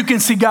before you can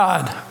see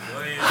God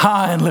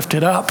high and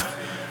lifted up.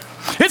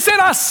 It said,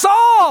 I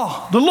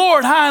saw the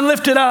Lord high and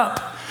lifted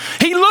up.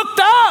 He looked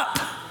up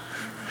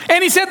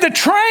and he said, the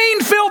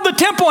train filled the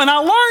temple. And I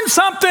learned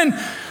something,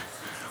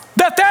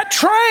 that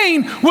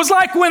train was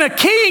like when a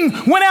king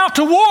went out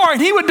to war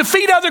and he would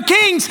defeat other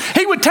kings,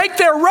 he would take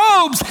their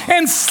robes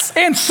and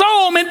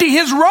sew them into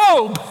his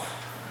robe.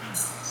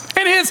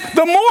 And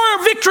the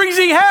more victories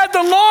he had,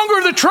 the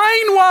longer the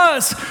train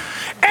was.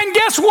 And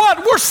guess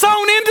what? We're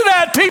sown into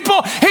that,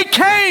 people. He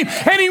came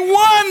and he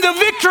won the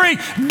victory.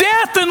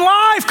 Death and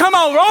life, come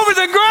over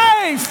the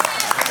grave.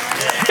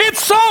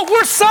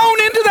 We're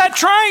sown into that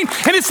train.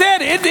 And it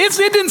said, it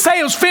didn't say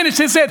it was finished.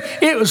 It said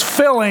it was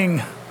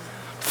filling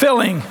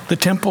the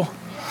temple.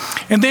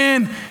 And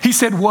then he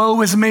said,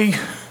 woe is me.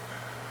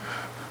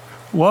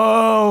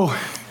 Woe.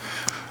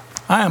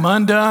 I am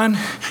undone,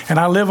 and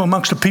I live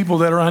amongst the people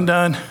that are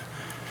undone.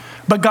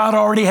 But God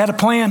already had a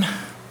plan.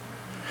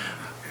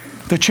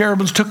 The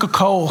cherubims took a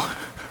coal,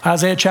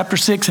 Isaiah chapter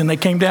 6, and they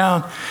came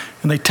down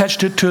and they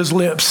touched it to his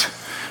lips,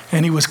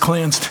 and he was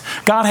cleansed.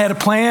 God had a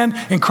plan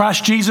in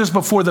Christ Jesus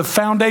before the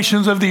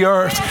foundations of the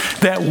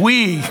earth that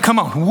we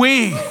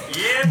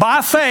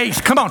by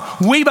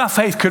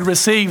faith could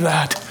receive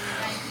that.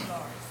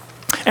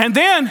 And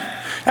then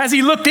as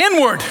he looked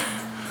inward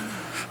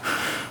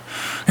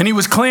and he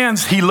was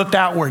cleansed, he looked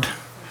outward.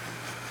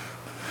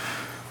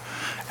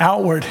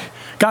 Outward.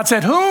 God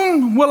said,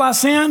 whom will I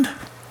send?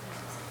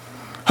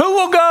 Who will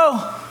will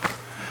go?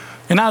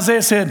 And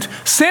Isaiah said,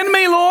 send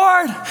me,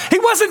 Lord. He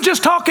wasn't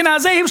just talking to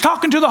Isaiah. He was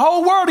talking to the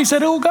whole world. He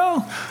said, who will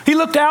go? He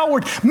looked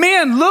outward.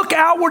 Men, look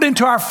outward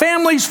into our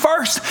families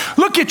first.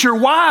 Look at your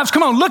wives.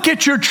 Come on, look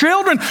at your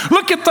children.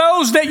 Look at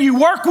those that you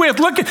work with.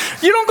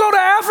 You don't go to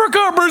Africa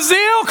or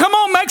Brazil. Come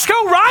on, Mexico,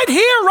 right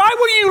here, right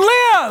where you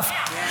live.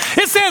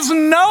 It says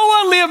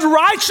Noah lived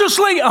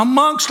righteously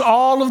amongst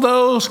all of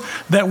those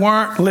that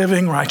weren't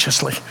living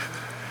righteously.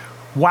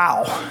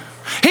 Wow.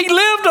 He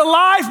lived a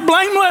life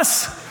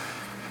blameless.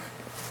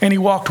 And he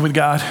walked with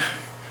God.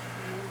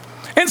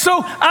 And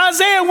so,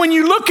 Isaiah, when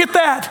you look at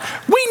that,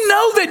 we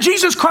know that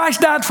Jesus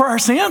Christ died for our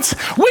sins.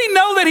 We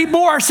know that he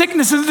bore our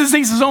sicknesses and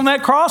diseases on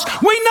that cross.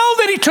 We know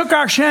that he took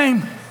our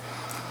shame.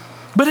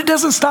 But it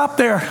doesn't stop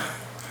there.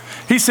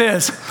 He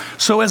says,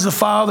 so as the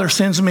Father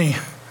sends me,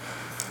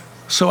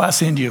 so I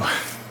send you.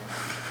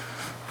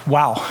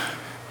 Wow.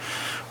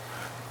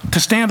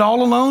 To stand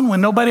all alone when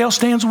nobody else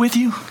stands with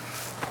you?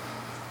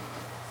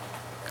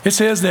 It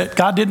says that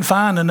God didn't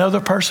find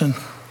another person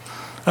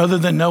other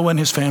than Noah and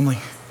his family.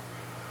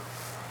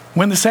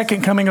 When the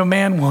second coming of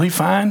man, will he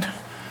find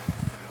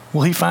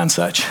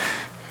such?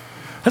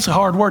 That's a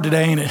hard word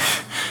today, ain't it?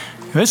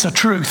 It's the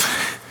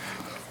truth.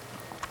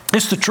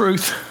 It's the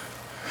truth.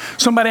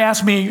 Somebody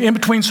asked me in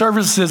between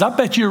services, I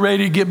bet you're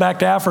ready to get back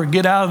to Africa,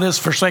 get out of this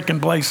for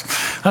second place.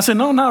 I said,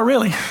 no, not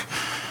really.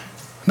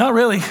 Not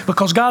really,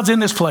 because God's in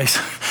this place.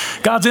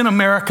 God's in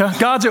America.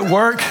 God's at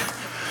work.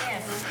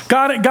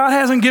 God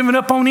hasn't given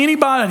up on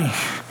anybody.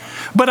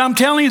 But I'm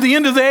telling you, the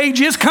end of the age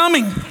is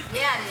coming.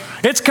 Yeah,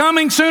 it's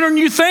coming sooner than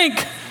you think.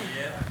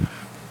 Yeah.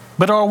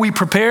 But are we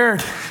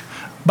prepared?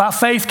 By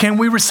faith, can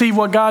we receive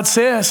what God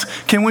says?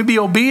 Can we be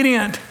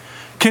obedient?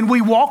 Can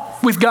we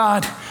walk with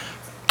God?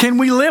 Can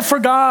we live for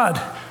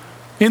God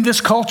in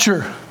this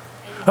culture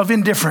of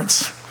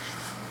indifference?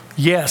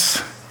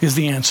 Yes is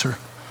the answer.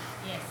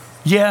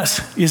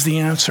 Yes is the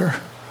answer.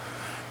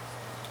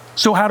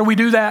 So how do we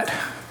do that?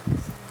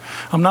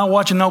 I'm not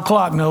watching no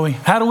clock, Noe.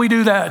 How do we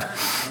do that?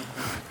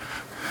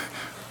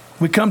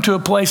 We come to a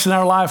place in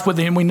our life with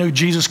him. We knew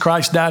Jesus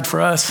Christ died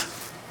for us.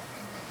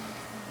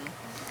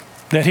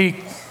 That he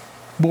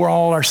bore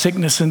all our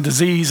sickness and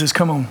diseases.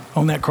 Come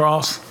on that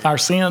cross. Our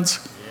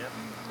sins.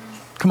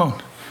 Come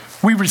on.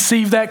 We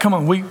receive that. Come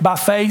on. By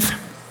faith,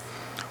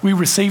 we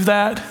receive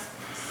that.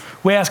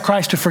 We ask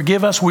Christ to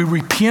forgive us. We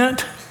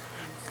repent.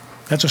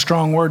 That's a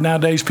strong word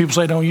nowadays. People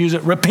say don't use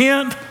it.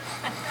 Repent.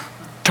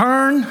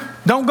 Turn.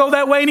 Don't go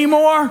that way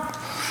anymore.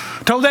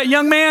 Told that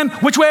young man,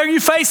 which way are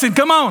you facing?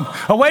 Come on.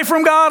 Away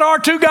from God or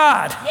to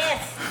God?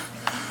 Yes.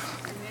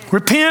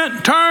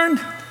 Repent, turn,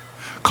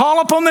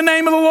 call upon the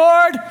name of the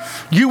Lord.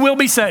 You will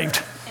be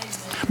saved.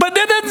 But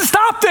that doesn't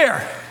stop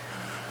there.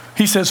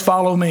 He says,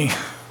 follow me.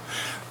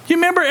 You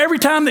remember every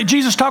time that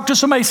Jesus talked to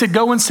somebody, he said,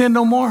 go and sin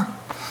no more.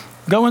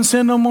 Go and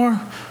sin no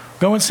more.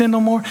 Go and sin no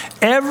more.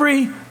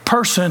 Every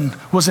person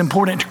was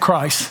important to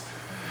Christ.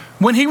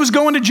 When he was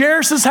going to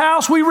Jairus'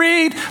 house, we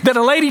read that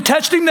a lady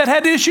touched him that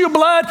had the issue of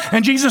blood,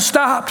 and Jesus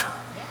stopped.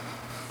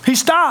 He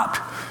stopped.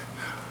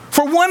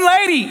 For one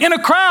lady in a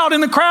crowd,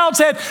 and the crowd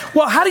said,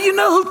 well, how do you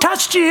know who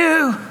touched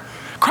you?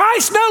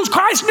 Christ knows.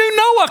 Christ knew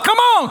Noah. Come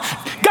on.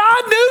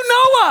 God knew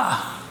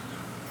Noah.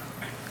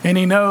 And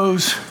he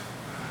knows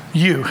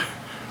you.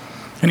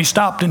 And he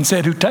stopped and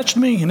said, who touched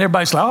me? And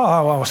everybody's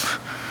like,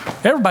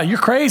 everybody, you're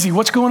crazy.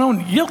 What's going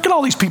on? You look at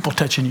all these people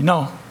touching you.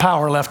 No,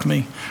 power left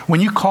me.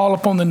 When you call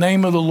upon the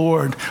name of the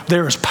Lord,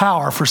 there is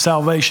power for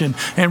salvation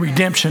and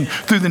redemption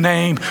through the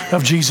name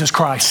of Jesus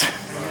Christ.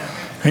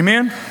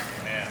 Amen?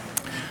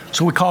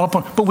 So we call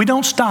upon, but we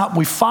don't stop.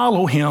 We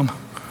follow him.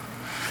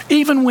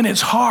 Even when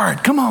it's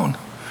hard. Come on.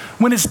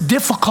 When it's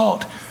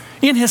difficult.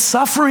 In his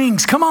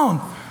sufferings. Come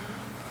on.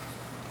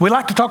 We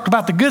like to talk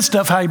about the good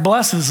stuff, how he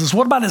blesses us.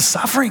 What about his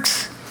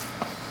sufferings?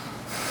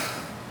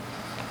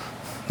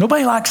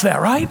 Nobody likes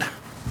that, right?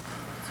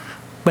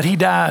 But he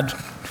died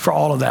for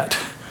all of that,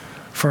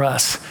 for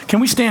us. Can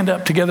we stand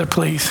up together,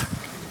 please?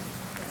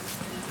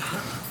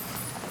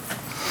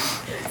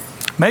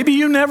 Maybe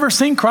you've never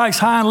seen Christ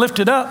high and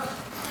lifted up.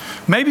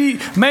 Maybe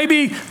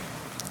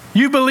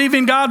you believe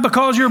in God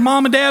because your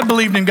mom and dad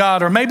believed in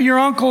God, or maybe your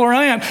uncle or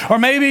aunt, or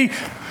maybe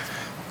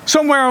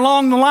somewhere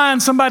along the line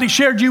somebody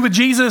shared you with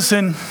Jesus,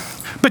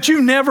 but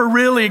you never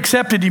really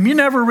accepted him. You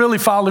never really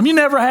followed him. You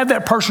never had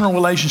that personal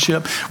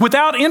relationship.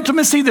 Without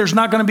intimacy, there's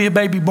not going to be a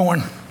baby born.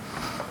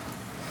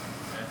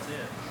 That's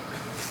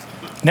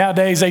it.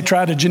 Nowadays, they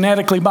try to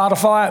genetically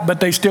modify it, but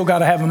they still got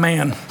to have a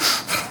man.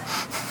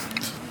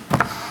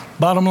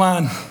 Bottom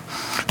line.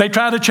 They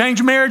try to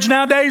change marriage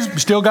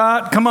nowadays. Still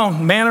God. Come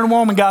on. Man and a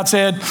woman, God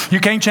said, you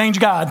can't change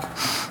God.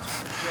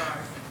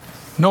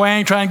 No, I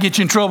ain't trying to get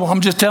you in trouble.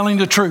 I'm just telling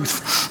you the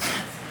truth.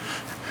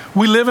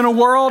 We live in a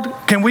world.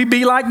 Can we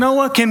be like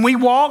Noah? Can we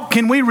walk?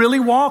 Can we really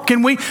walk?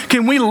 Can we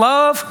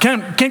love?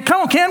 Come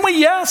on, can we?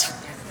 Yes.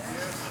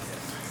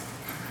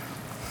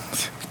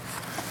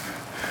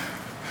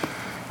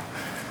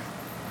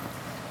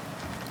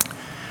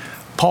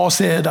 Paul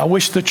said, I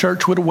wish the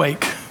church would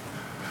awake.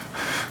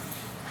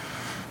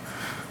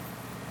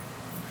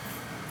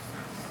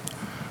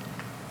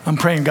 I'm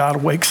praying God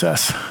awakes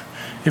us.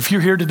 If you're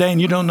here today and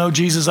you don't know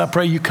Jesus, I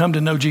pray you come to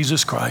know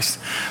Jesus Christ.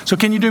 So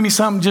can you do me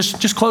something?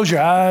 Just close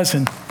your eyes,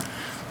 and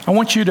I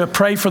want you to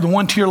pray for the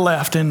one to your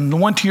left and the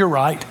one to your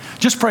right.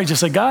 Just pray. Just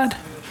say, God,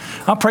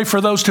 I pray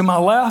for those to my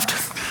left.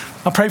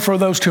 I pray for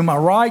those to my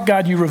right.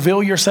 God, you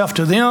reveal yourself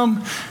to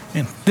them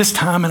in this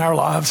time in our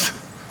lives.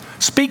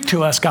 Speak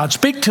to us, God.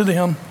 Speak to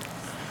them.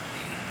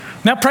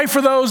 Now pray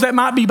for those that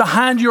might be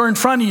behind you or in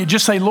front of you.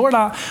 Just say, Lord,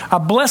 I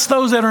bless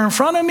those that are in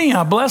front of me.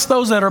 I bless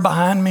those that are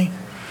behind me.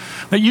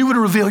 That you would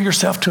reveal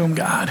yourself to them,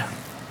 God.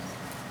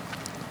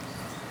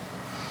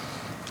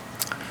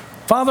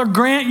 Father,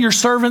 grant your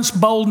servants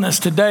boldness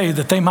today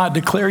that they might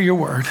declare your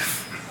word.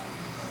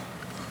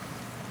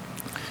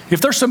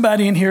 If there's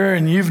somebody in here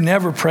and you've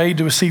never prayed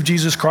to receive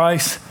Jesus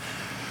Christ,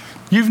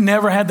 you've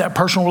never had that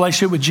personal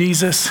relationship with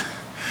Jesus,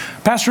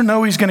 Pastor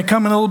Noe's going to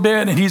come in a little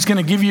bit and he's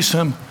going to give you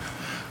some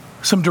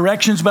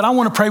directions, but I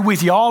want to pray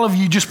with you. All of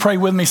you just pray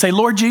with me. Say,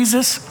 Lord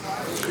Jesus,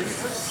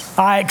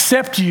 I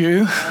accept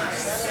you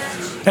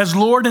as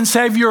Lord and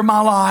Savior of my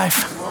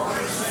life.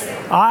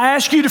 I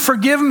ask you to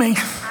forgive me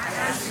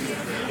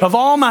of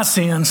all my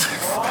sins.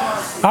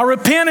 I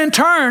repent and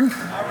turn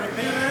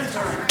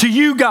to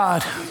you,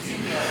 God.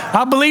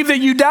 I believe that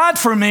you died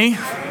for me.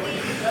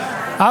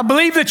 I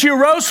believe that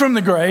you rose from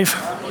the grave.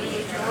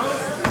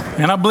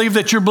 And I believe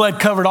that your blood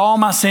covered all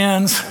my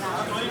sins.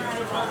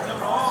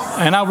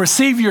 And I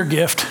receive your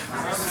gift.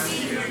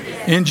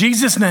 In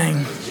Jesus'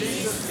 name.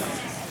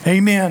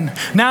 Amen.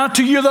 Now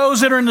to you, those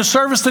that are in the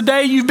service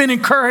today, you've been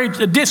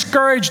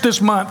discouraged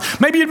this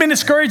month. Maybe you've been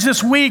discouraged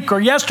this week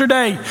or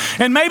yesterday.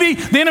 And maybe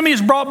the enemy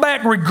has brought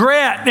back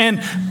regret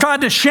and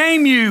tried to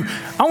shame you.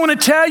 I want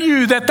to tell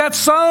you that that's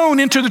sown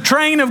into the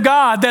train of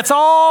God. That's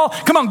all.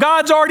 Come on,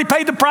 God's already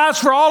paid the price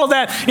for all of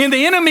that. And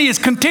the enemy is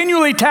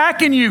continually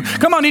attacking you.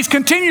 Come on, he's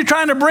continually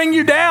trying to bring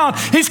you down.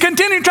 He's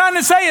continually trying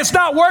to say it's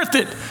not worth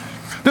it.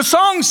 The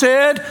song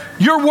said,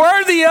 you're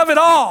worthy of it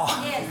all.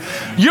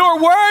 You're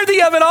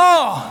worthy of it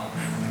all.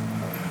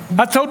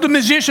 I told the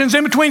musicians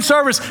in between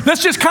service,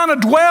 let's just kind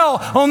of dwell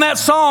on that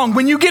song.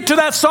 When you get to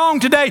that song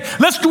today,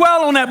 let's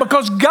dwell on that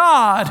because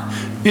God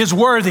is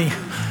worthy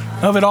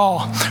of it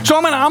all. So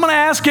I'm going to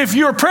ask if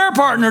you're a prayer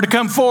partner to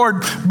come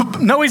forward.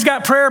 No, he's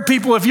got prayer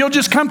people. If you'll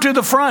just come to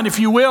the front, if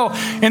you will,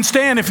 and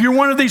stand. If you're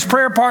one of these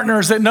prayer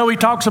partners that Noe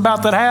talks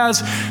about that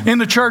has in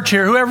the church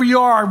here, whoever you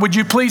are, would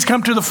you please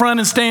come to the front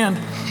and stand?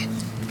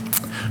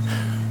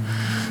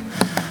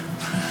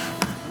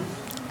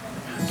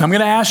 I'm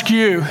going to ask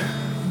you,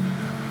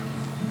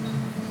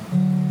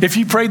 if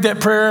you prayed that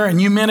prayer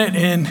and you meant it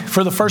and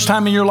for the first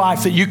time in your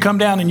life, that you come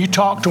down and you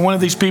talk to one of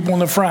these people in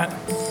the front.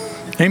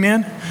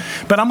 Amen?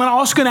 But I'm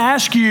also going to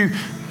ask you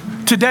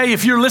today,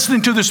 if you're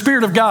listening to the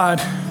Spirit of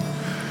God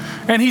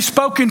and He's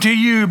spoken to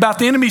you about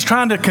the enemy's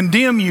trying to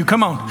condemn you.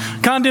 Come on.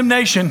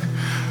 Condemnation.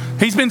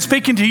 He's been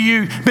speaking to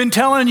you, been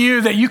telling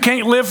you that you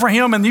can't live for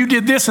Him and you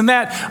did this and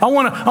that. I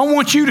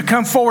want you to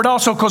come forward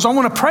also because I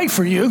want to pray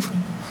for you.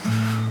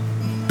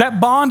 That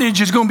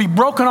bondage is going to be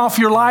broken off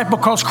your life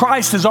because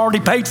Christ has already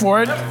paid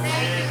for it.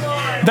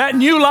 That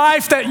new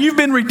life that you've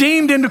been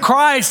redeemed into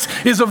Christ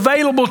is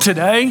available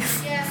today.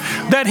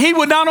 That He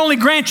would not only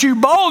grant you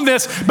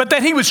boldness, but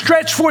that He would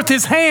stretch forth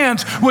His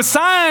hands with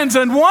signs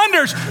and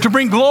wonders to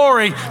bring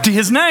glory to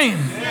His name.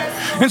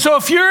 And so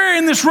if you're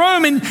in this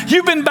room and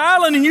you've been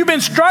battling and you've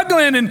been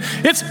struggling and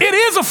it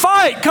is a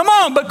fight, come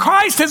on, but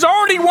Christ has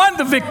already won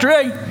the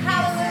victory.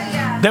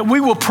 That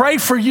we will pray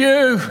for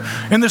you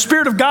and the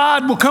Spirit of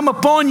God will come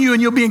upon you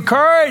and you'll be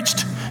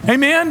encouraged.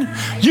 Amen.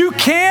 You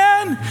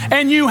can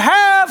and you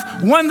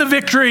have won the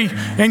victory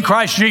in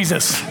Christ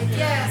Jesus.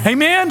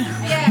 Amen.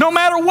 No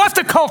matter what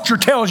the culture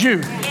tells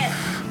you,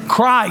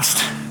 Christ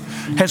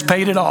has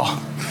paid it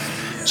all.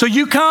 So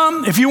you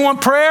come, if you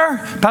want prayer,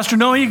 Pastor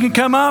Noe, you can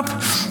come up.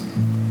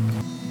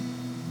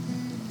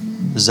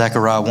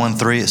 Zechariah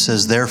 1:3, it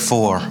says,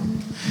 therefore,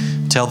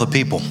 tell the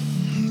people.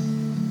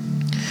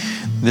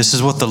 This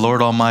is what the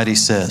Lord Almighty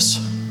says.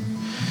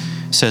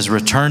 It says,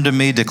 return to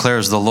me,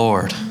 declares the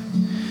Lord,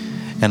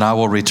 and I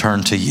will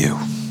return to you.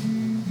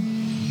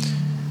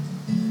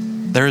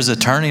 There is a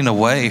turning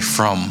away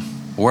from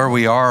where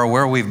we are,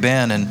 where we've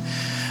been. And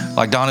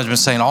like Don has been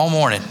saying all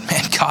morning,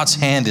 man, God's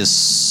hand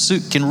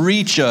can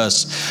reach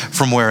us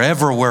from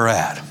wherever we're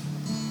at.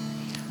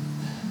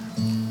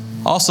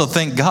 Also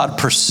think God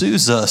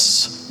pursues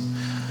us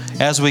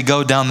as we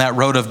go down that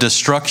road of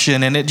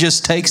destruction, and it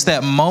just takes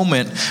that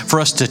moment for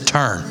us to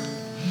turn.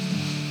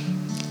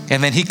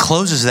 And then He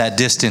closes that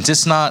distance.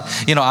 It's not,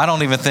 I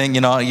don't even think,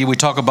 we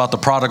talk about the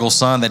prodigal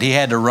son, that he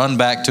had to run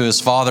back to his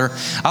father.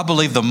 I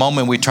believe the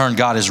moment we turn,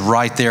 God is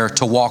right there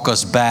to walk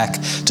us back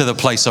to the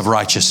place of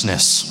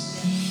righteousness.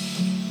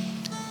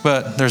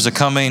 But there's a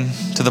coming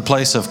to the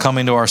place of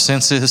coming to our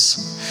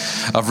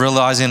senses, of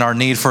realizing our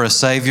need for a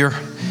Savior.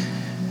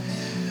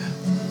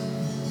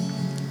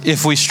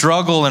 If we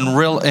struggle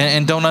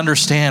and don't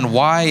understand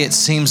why it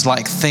seems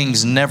like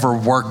things never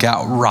work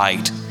out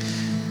right.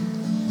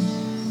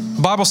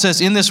 The Bible says,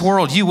 in this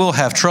world you will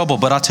have trouble,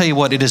 but I'll tell you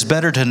what, it is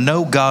better to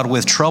know God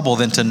with trouble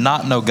than to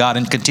not know God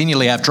and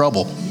continually have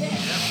trouble.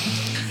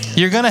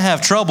 You're going to have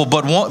trouble,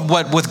 but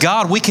with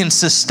God, we can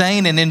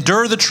sustain and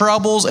endure the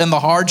troubles and the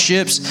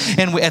hardships.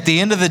 And at the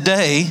end of the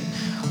day,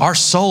 our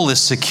soul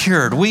is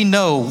secured. We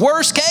know,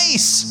 worst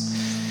case,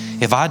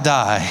 if I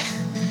die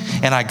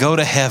and I go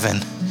to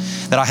heaven,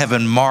 that I have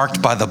been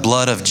marked by the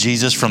blood of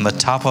Jesus from the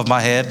top of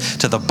my head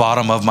to the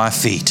bottom of my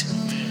feet.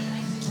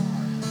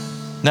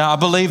 Now, I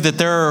believe that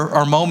there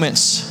are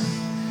moments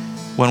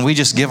when we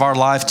just give our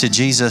life to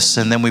Jesus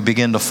and then we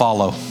begin to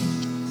follow.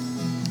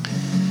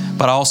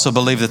 But I also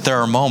believe that there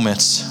are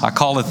moments, I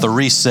call it the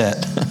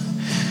reset.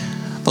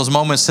 Those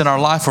moments in our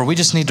life where we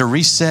just need to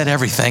reset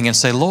everything and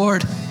say,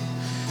 Lord,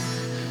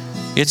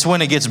 it's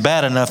when it gets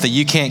bad enough that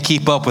you can't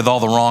keep up with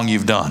all the wrong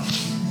you've done.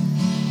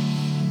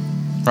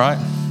 Right?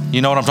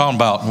 You know what I'm talking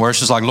about, where it's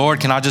just like, Lord,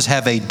 can I just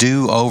have a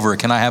do-over?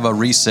 Can I have a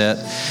reset?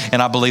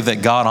 And I believe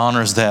that God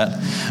honors that.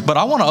 But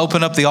I want to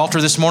open up the altar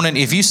this morning.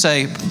 If you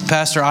say,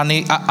 Pastor,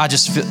 I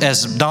just feel,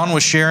 as Don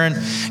was sharing,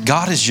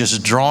 God is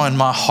just drawing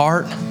my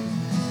heart,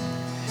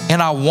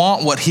 and I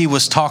want what he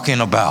was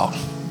talking about.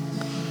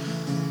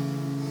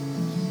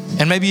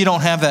 And maybe you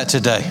don't have that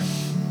today.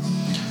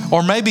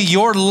 Or maybe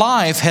your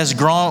life has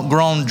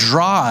grown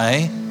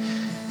dry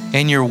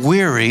and you're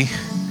weary.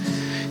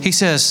 He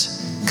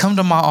says, come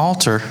to my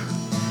altar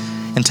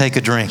and take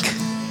a drink.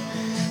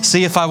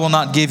 See if I will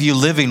not give you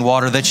living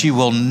water, that you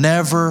will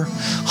never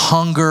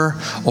hunger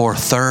or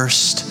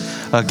thirst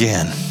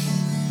again.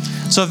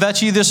 So if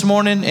that's you this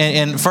morning,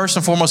 and first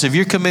and foremost, if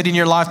you're committing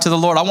your life to the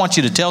Lord, I want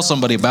you to tell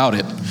somebody about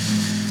it.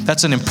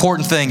 That's an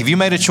important thing. If you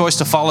made a choice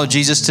to follow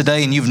Jesus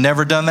today and you've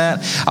never done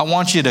that, I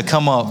want you to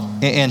come up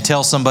and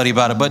tell somebody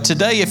about it. But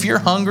today, if you're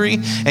hungry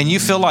and you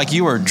feel like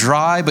you are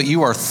dry, but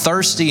you are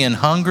thirsty and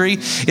hungry,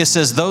 it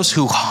says those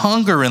who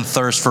hunger and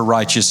thirst for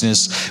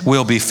righteousness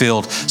will be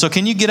filled. So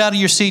can you get out of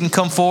your seat and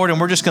come forward? And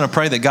we're just going to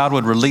pray that God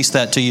would release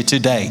that to you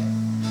today.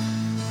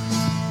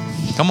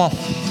 Come on.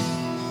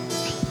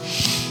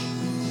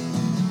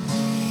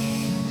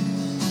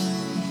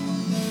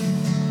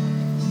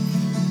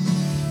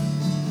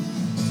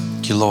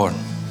 Thank you, Lord.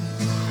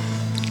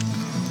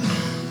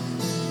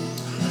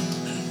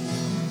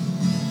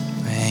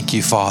 Thank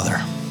you, Father.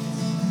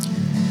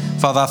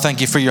 Father, I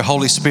thank you for your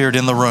Holy Spirit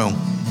in the room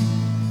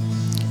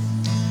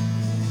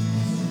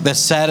that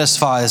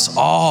satisfies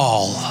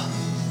all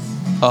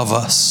of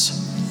us.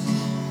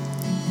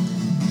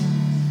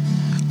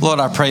 Lord,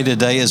 I pray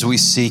today as we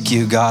seek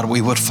you, God,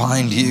 we would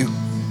find you.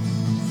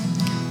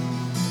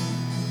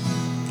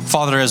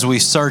 Father, as we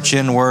search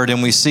inward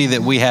and we see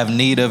that we have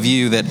need of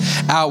you, that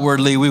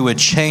outwardly we would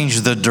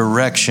change the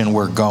direction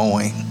we're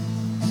going.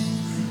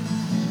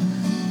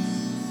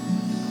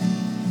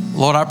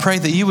 Lord, I pray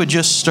that you would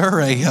just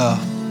stir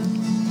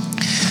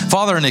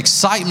Father, an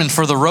excitement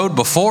for the road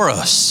before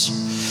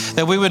us.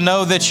 That we would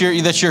know that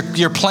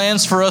your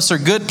plans for us are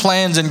good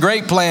plans and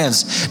great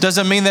plans.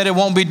 Doesn't mean that it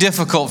won't be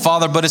difficult,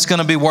 Father, but it's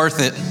going to be worth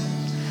it.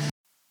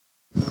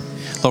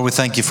 Lord, we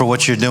thank you for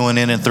what you're doing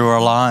in and through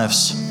our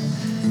lives.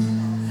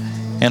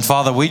 And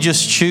Father, we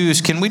just choose,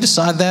 can we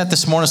decide that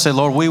this morning? Say,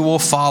 Lord, we will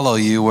follow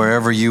you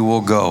wherever you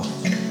will go.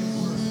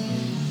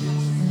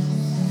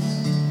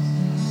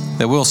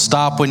 That we'll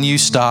stop when you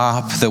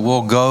stop, that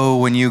we'll go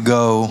when you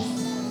go.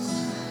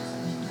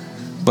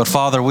 But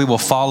Father, we will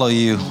follow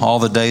you all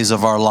the days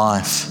of our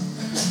life.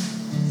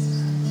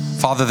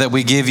 Father, that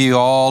we give you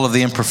all of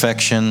the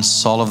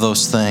imperfections, all of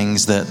those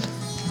things that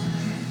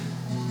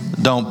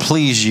don't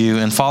please you.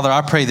 And Father,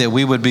 I pray that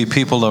we would be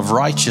people of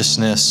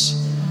righteousness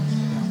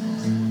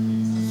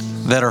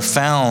that are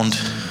found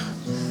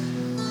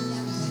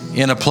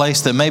in a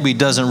place that maybe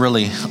doesn't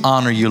really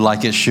honor you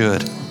like it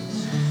should.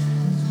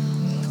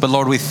 But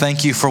Lord, we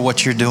thank you for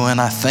what you're doing.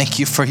 I thank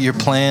you for your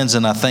plans,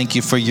 and I thank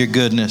you for your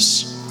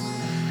goodness.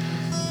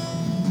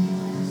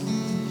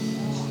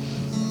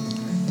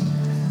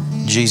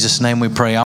 In Jesus' name we pray.